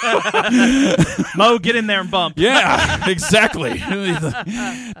 Mo, get in there and bump. Yeah, exactly.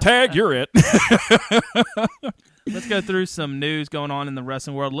 Tag, you're it. Let's go through some news going on in the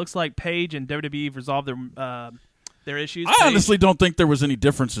wrestling world. Looks like Paige and WWE have resolved their issues. I honestly don't think there was any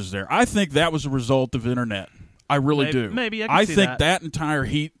differences there. I think that was a result of internet. I really do. Maybe I think that entire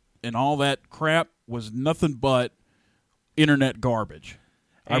heat and all that crap was nothing but internet garbage.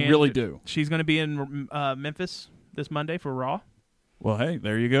 I really do. She's going to be in Memphis this Monday for Raw. Well, hey,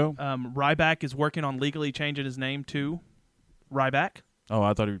 there you go. Ryback is working on legally changing his name to Ryback. Oh,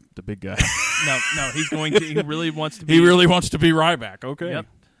 I thought he was the big guy. No, he's going to. He really wants to be. He really wants to be Ryback. Okay. Yep.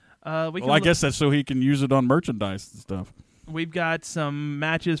 I guess that's so he can use it on merchandise and stuff. We've got some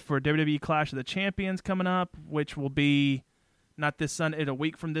matches for WWE Clash of the Champions coming up, which will be not this Sunday, a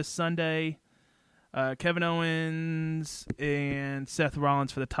week from this Sunday. Kevin Owens and Seth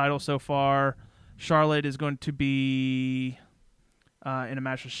Rollins for the title so far. Charlotte is going to be in a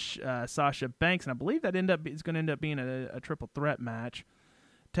match with Sasha Banks, and I believe that is going to end up being a triple threat match.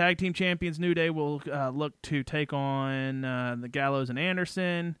 Tag Team Champions New Day will look to take on the Gallows and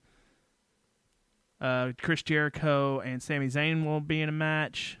Anderson. Chris Jericho and Sami Zayn will be in a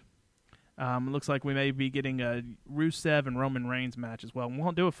match. It looks like we may be getting a Rusev and Roman Reigns match as well.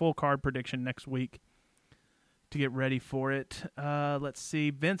 We'll do a full card prediction next week to get ready for it. Let's see.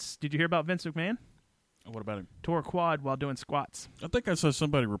 Vince, did you hear about Vince McMahon? What about him? Tore a quad while doing squats. I think I saw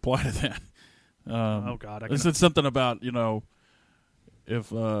somebody reply to that. Oh, God. It said something about,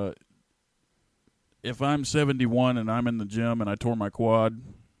 if I'm 71 and I'm in the gym and I tore my quad,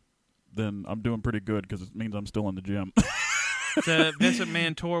 then I'm doing pretty good because it means I'm still in the gym. So Vince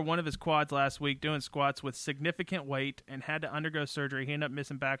McMahon tore one of his quads last week doing squats with significant weight and had to undergo surgery. He ended up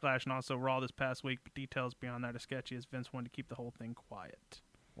missing Backlash and also Raw this past week, but details beyond that are sketchy as Vince wanted to keep the whole thing quiet.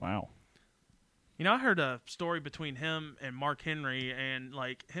 Wow. I heard a story between him and Mark Henry, and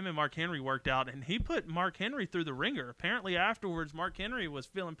him and Mark Henry worked out, and he put Mark Henry through the ringer. Apparently afterwards, Mark Henry was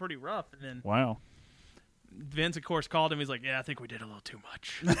feeling pretty rough, and then wow. Vince, of course, called him. He's like, yeah, I think we did a little too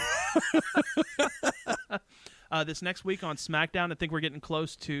much. This next week on SmackDown, I think we're getting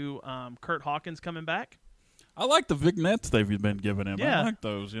close to Kurt Hawkins coming back. I like the vignettes they've been giving him. Yeah. I like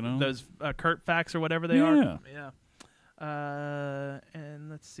those, Those Kurt facts or whatever they are. Yeah. And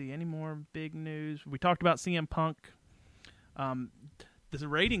let's see, any more big news? We talked about CM Punk. The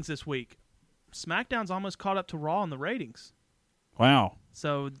ratings this week. SmackDown's almost caught up to Raw in the ratings. Wow.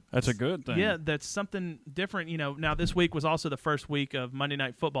 So that's a good thing. Yeah, that's something different. Now this week was also the first week of Monday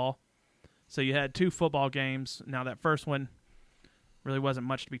Night Football. So you had two football games. Now that first one really wasn't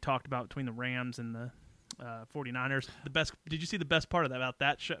much to be talked about between the Rams and the 49ers. Did you see the best part of that about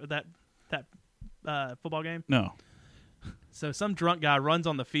that show, that football game? No. So some drunk guy runs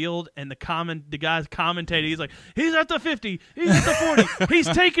on the field, and the guy's commentating. He's like, he's at the 50, he's at the 40, he's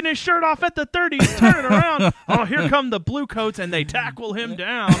taking his shirt off at the 30, he's turning around. Oh, here come the blue coats, and they tackle him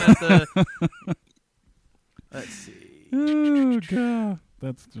down at the. Let's see. Oh, God.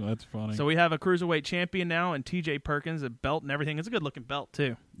 That's funny. So we have a cruiserweight champion now, and T.J. Perkins, a belt and everything. It's a good looking belt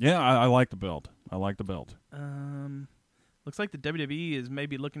too. Yeah, I like the belt. Looks like the WWE is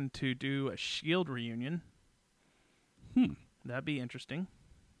maybe looking to do a Shield reunion. That'd be interesting.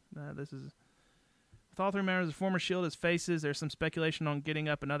 This is with all three members of former Shield as faces. There's some speculation on getting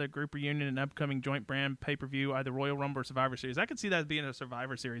up another group reunion in an upcoming joint brand pay-per-view, either Royal Rumble or Survivor Series. I could see that being a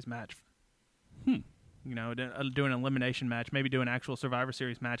Survivor Series match. Do an elimination match, maybe do an actual Survivor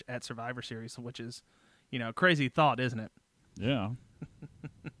Series match at Survivor Series, which is, a crazy thought, isn't it? Yeah.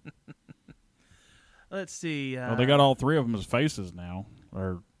 Let's see. Well, they got all three of them as faces now.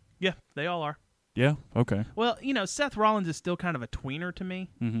 Yeah, they all are. Yeah. Okay. Well, Seth Rollins is still kind of a tweener to me.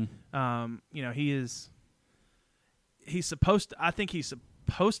 Mm-hmm. He's supposed to. I think he's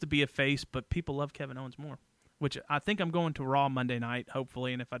supposed to be a face, but people love Kevin Owens more. Which I think I'm going to Raw Monday night,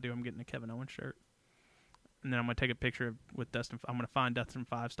 hopefully, and if I do, I'm getting a Kevin Owens shirt. And then I'm going to take a picture with Dustin. I'm going to find Dustin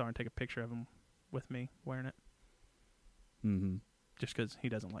 5-Star and take a picture of him with me wearing it. Mm-hmm. Just because he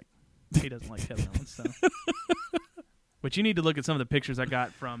doesn't like Kevin Owens. So. But you need to look at some of the pictures I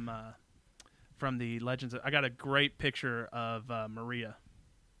got from the Legends. I got a great picture of Maria.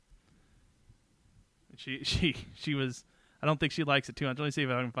 She was. I don't think she likes it too much. Let me see if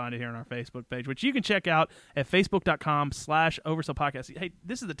I can find it here on our Facebook page, which you can check out at facebook.com/Oversell Podcast. Hey,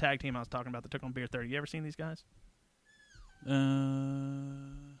 this is the tag team I was talking about that took on Beer 30. You ever seen these guys?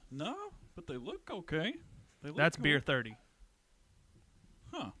 No, but they look okay. That's cool. Beer 30.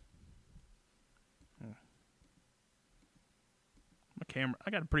 Huh. My camera. I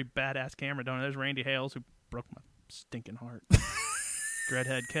got a pretty badass camera, don't I? There's Randy Hales, who broke my stinking heart.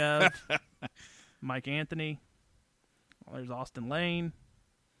 Dreadhead Kev. Mike Anthony. Oh, there's Austin Lane.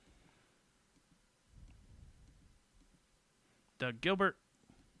 Doug Gilbert.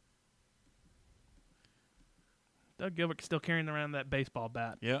 Doug Gilbert still carrying around that baseball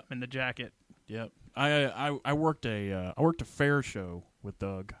bat. Yep. And the jacket. Yep. I worked a fair show with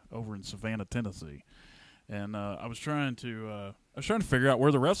Doug over in Savannah, Tennessee, and I was trying to figure out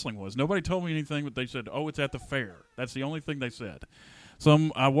where the wrestling was. Nobody told me anything, but they said, "Oh, it's at the fair." That's the only thing they said.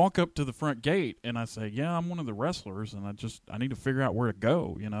 So I walk up to the front gate and I say, "Yeah, I'm one of the wrestlers, and I need to figure out where to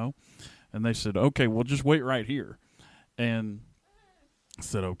go, you know." And they said, "Okay, well, just wait right here." And I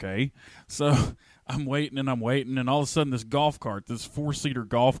said, "Okay." So I'm waiting, and all of a sudden this golf cart, this 4-seater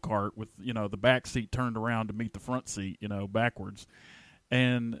golf cart with, you know, the back seat turned around to meet the front seat, you know, backwards.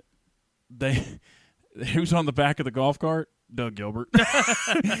 And who's on the back of the golf cart? Doug Gilbert.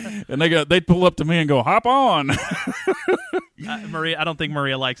 And they pull up to me and go, "Hop on." Maria, I don't think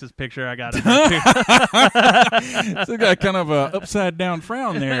Maria likes this picture. I got it. So got kind of a upside down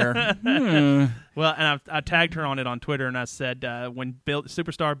frown there. Well, and I tagged her on it on Twitter, and I said, when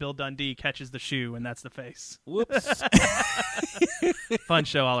superstar Bill Dundee catches the shoe, and that's the face. Whoops. Fun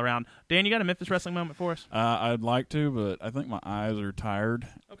show all around. Dan, you got a Memphis wrestling moment for us? I'd like to, but I think my eyes are tired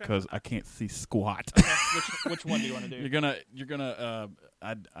because I can't see squat. Okay. Which one do you want to do? You're gonna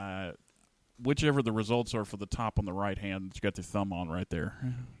whichever the results are for the top on the right hand that you got the thumb on right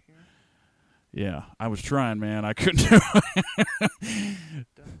there. Yeah, I was trying, man. I couldn't do it.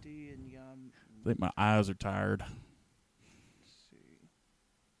 Dundee and I think my eyes are tired. Let's see.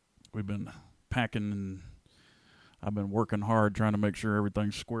 We've been packing, and I've been working hard trying to make sure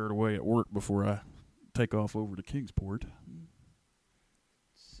everything's squared away at work before I take off over to Kingsport.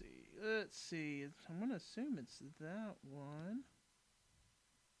 Let's see. I'm going to assume it's that one.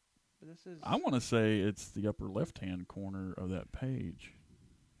 But this is. I want to say it's the upper left-hand corner of that page.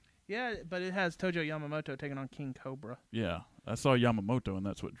 Yeah, but it has Tojo Yamamoto taking on King Cobra. Yeah, I saw Yamamoto, and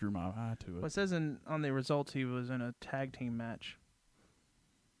that's what drew my eye to it. Well, it says on the results he was in a tag team match.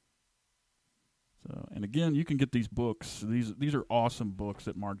 So, and again, you can get these books. These are awesome books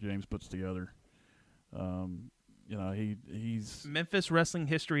that Mark James puts together. You know, he's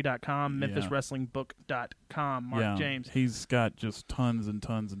MemphisWrestlingHistory.com, MemphisWrestlingBook.com. Mark James. He's got just tons and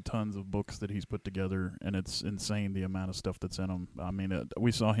tons and tons of books that he's put together, and it's insane the amount of stuff that's in them. I mean,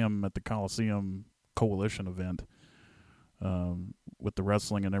 we saw him at the Coliseum Coalition event with the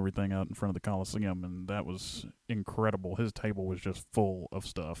wrestling and everything out in front of the Coliseum, and that was incredible. His table was just full of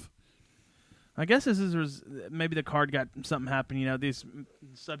stuff. I guess this is maybe the card got something happen. You know, these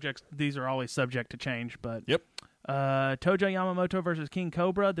are always subject to change, but yep. Tojo Yamamoto versus King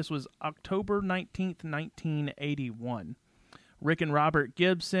Cobra. This was October 19th, 1981. Rick and Robert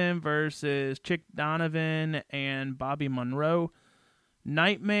Gibson versus Chick Donovan and Bobby Monroe.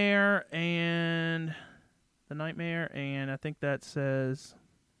 Nightmare, and I think that says,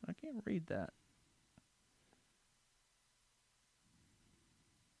 I can't read that.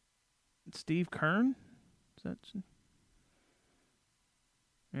 Steve Kern? Is that?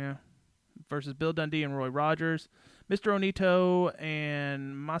 Yeah. Versus Bill Dundee and Roy Rogers. Mr. Onito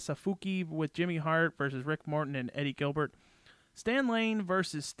and Masafuki with Jimmy Hart versus Rick Morton and Eddie Gilbert. Stan Lane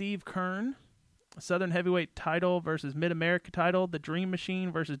versus Steve Kern. Southern Heavyweight title versus Mid-America title. The Dream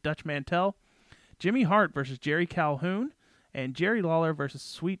Machine versus Dutch Mantell. Jimmy Hart versus Jerry Calhoun. And Jerry Lawler versus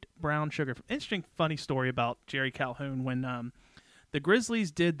Sweet Brown Sugar. Interesting, funny story about Jerry Calhoun. When the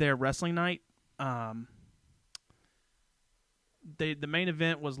Grizzlies did their wrestling night, the main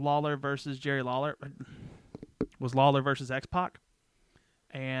event was Lawler versus Jerry Lawler. Was Lawler versus X-Pac.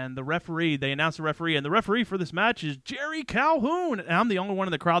 And they announced the referee, and the referee for this match is Jerry Calhoun. And I'm the only one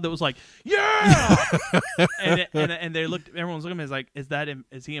in the crowd that was like, yeah! and they looked, everyone's looking at me, like,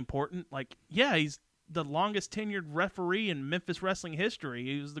 is he important? Like, yeah, he's the longest tenured referee in Memphis wrestling history.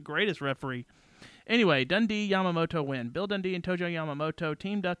 He was the greatest referee. Anyway, Dundee, Yamamoto win. Bill Dundee and Tojo Yamamoto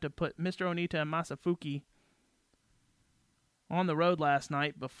teamed up to put Mr. Onita and Masafuki on the road last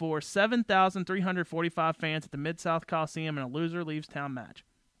night before 7,345 fans at the Mid-South Coliseum in a loser leaves town match.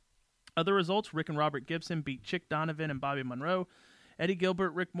 Other results, Rick and Robert Gibson beat Chick Donovan and Bobby Monroe, Eddie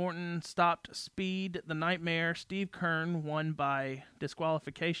Gilbert, Rick Morton stopped Speed the Nightmare. Steve Kern won by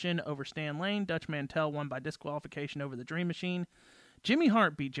disqualification over Stan Lane. Dutch Mantell won by disqualification over the Dream Machine. Jimmy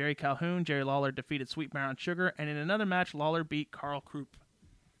Hart beat Jerry Calhoun. Jerry Lawler defeated Sweet Brown Sugar. And in another match, Lawler beat Carl Krupp.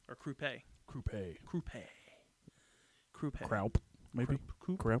 Or Kruppe. Kraup, maybe?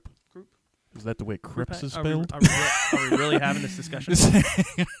 Kraup? Krupp. Is that the way Crips is spelled? Are we really having this discussion?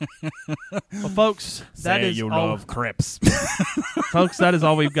 Well, folks, that is you all. love Crips. Folks, that is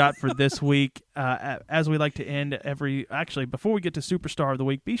all we've got for this week. As we like to end actually, before we get to Superstar of the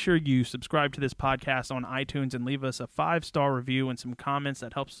Week, be sure you subscribe to this podcast on iTunes and leave us a 5-star review and some comments.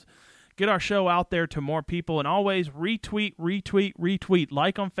 That helps get our show out there to more people. And always retweet.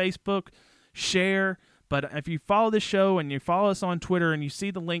 Like on Facebook, share. But if you follow this show and you follow us on Twitter and you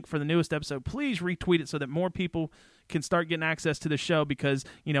see the link for the newest episode, please retweet it so that more people can start getting access to the show, because,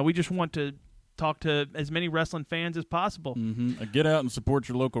 we just want to talk to as many wrestling fans as possible. Mm-hmm. Get out and support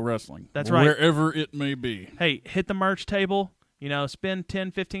your local wrestling. That's right. Wherever it may be. Hey, hit the merch table. Spend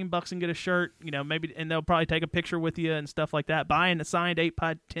 $10-15 and get a shirt, maybe, and they'll probably take a picture with you and stuff like that. Buying a signed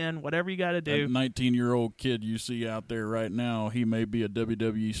 8x10, whatever you got to do. That 19-year-old kid you see out there right now, he may be a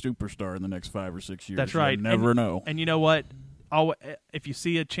WWE superstar in the next 5 or 6 years. That's right. You never know. And you know what? If you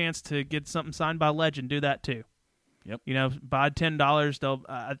see a chance to get something signed by a legend, do that too. Yep. Buy $10. They'll,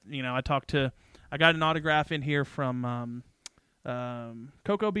 I got an autograph in here from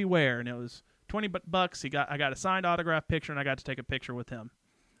Coco Beware, and it was $20. I got a signed autograph picture, and I got to take a picture with him.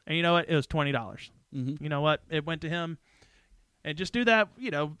 And you know what? It was $20. Mm-hmm. You know what? It went to him. And just do that.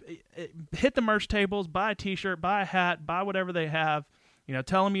 Hit the merch tables, buy a T-shirt, buy a hat, buy whatever they have.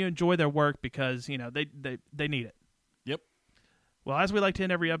 Tell them you enjoy their work, because they need it. Yep. Well, as we like to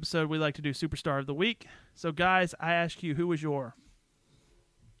end every episode, we like to do Superstar of the Week. So, guys, I ask you, who was your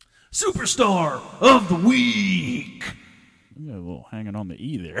Superstar of the Week? You got a little hanging on the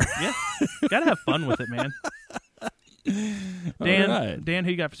E there. Yeah. Got to have fun with it, man. Dan,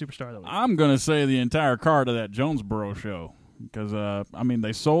 who you got for Superstar of the Week? I'm going to say the entire card of that Jonesboro show, because,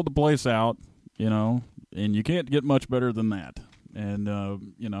 they sold the place out, and you can't get much better than that. And,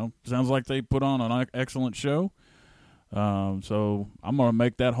 sounds like they put on an excellent show. So I'm going to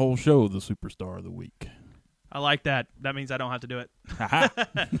make that whole show the Superstar of the Week. I like that. That means I don't have to do it. My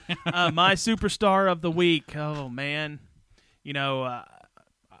Superstar of the Week. Oh, man.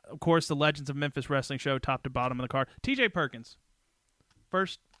 Of course, the Legends of Memphis Wrestling show, top to bottom of the card. T.J. Perkins,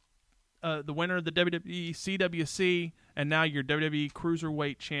 first, the winner of the WWE CWC, and now your WWE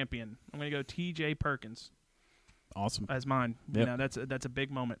Cruiserweight Champion. I'm going to go T.J. Perkins. Awesome. As mine. Yep. That's a big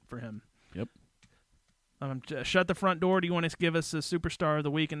moment for him. Yep. Shut the front door. Do you want to give us a Superstar of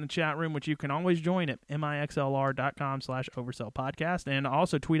the Week in the chat room, which you can always join at mixlr.com/oversellpodcast, and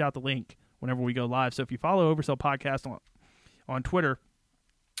also tweet out the link whenever we go live. So if you follow Oversell Podcast on Twitter,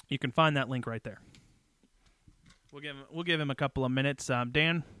 you can find that link right there. We'll give him a couple of minutes.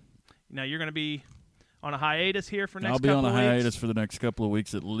 Dan, you're going to be on a hiatus here for next couple of weeks. I'll be on a hiatus for the next couple of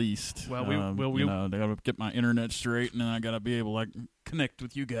weeks at least. Well, I got to get my internet straight, and then I got to be able to connect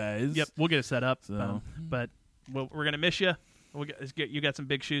with you guys. Yep, we'll get it set up. So. But we're going to miss you. You got some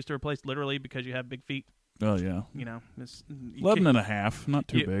big shoes to replace, literally, because you have big feet. Oh, yeah. 11 and a half, not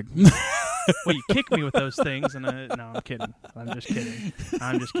too big. Well, you kick me with those things, and no, I'm kidding. I'm just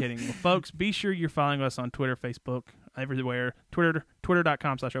kidding. Well, folks, be sure you're following us on Twitter, Facebook, everywhere.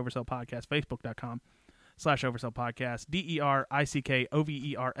 Twitter.com/oversellpodcast, Facebook.com/oversellpodcast,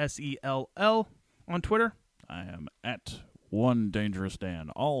 DERICKOVERSELL on Twitter. I am at One Dangerous Dan,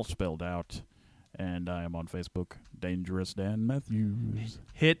 all spelled out, and I am on Facebook, Dangerous Dan Matthews.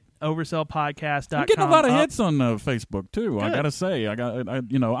 Hit oversellpodcast.com. I'm getting a lot of hits on Facebook too. Good. I gotta say,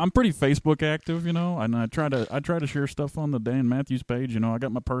 I'm pretty Facebook active, and I try to share stuff on the Dan Matthews page. I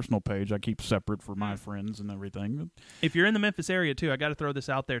got my personal page I keep separate for my friends and everything. If you're in the Memphis area too, I got to throw this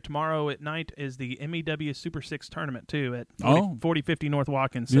out there. Tomorrow at night is the MEW Super 6 tournament too at 4050 North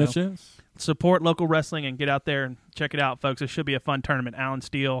Watkins. So yes. Support local wrestling and get out there and check it out, folks. It should be a fun tournament. Alan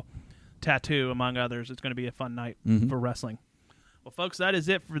Steele, Tattoo, among others. It's going to be a fun night for wrestling. Well, folks, that is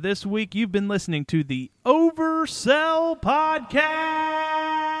it for this week. You've been listening to the Oversell Podcast.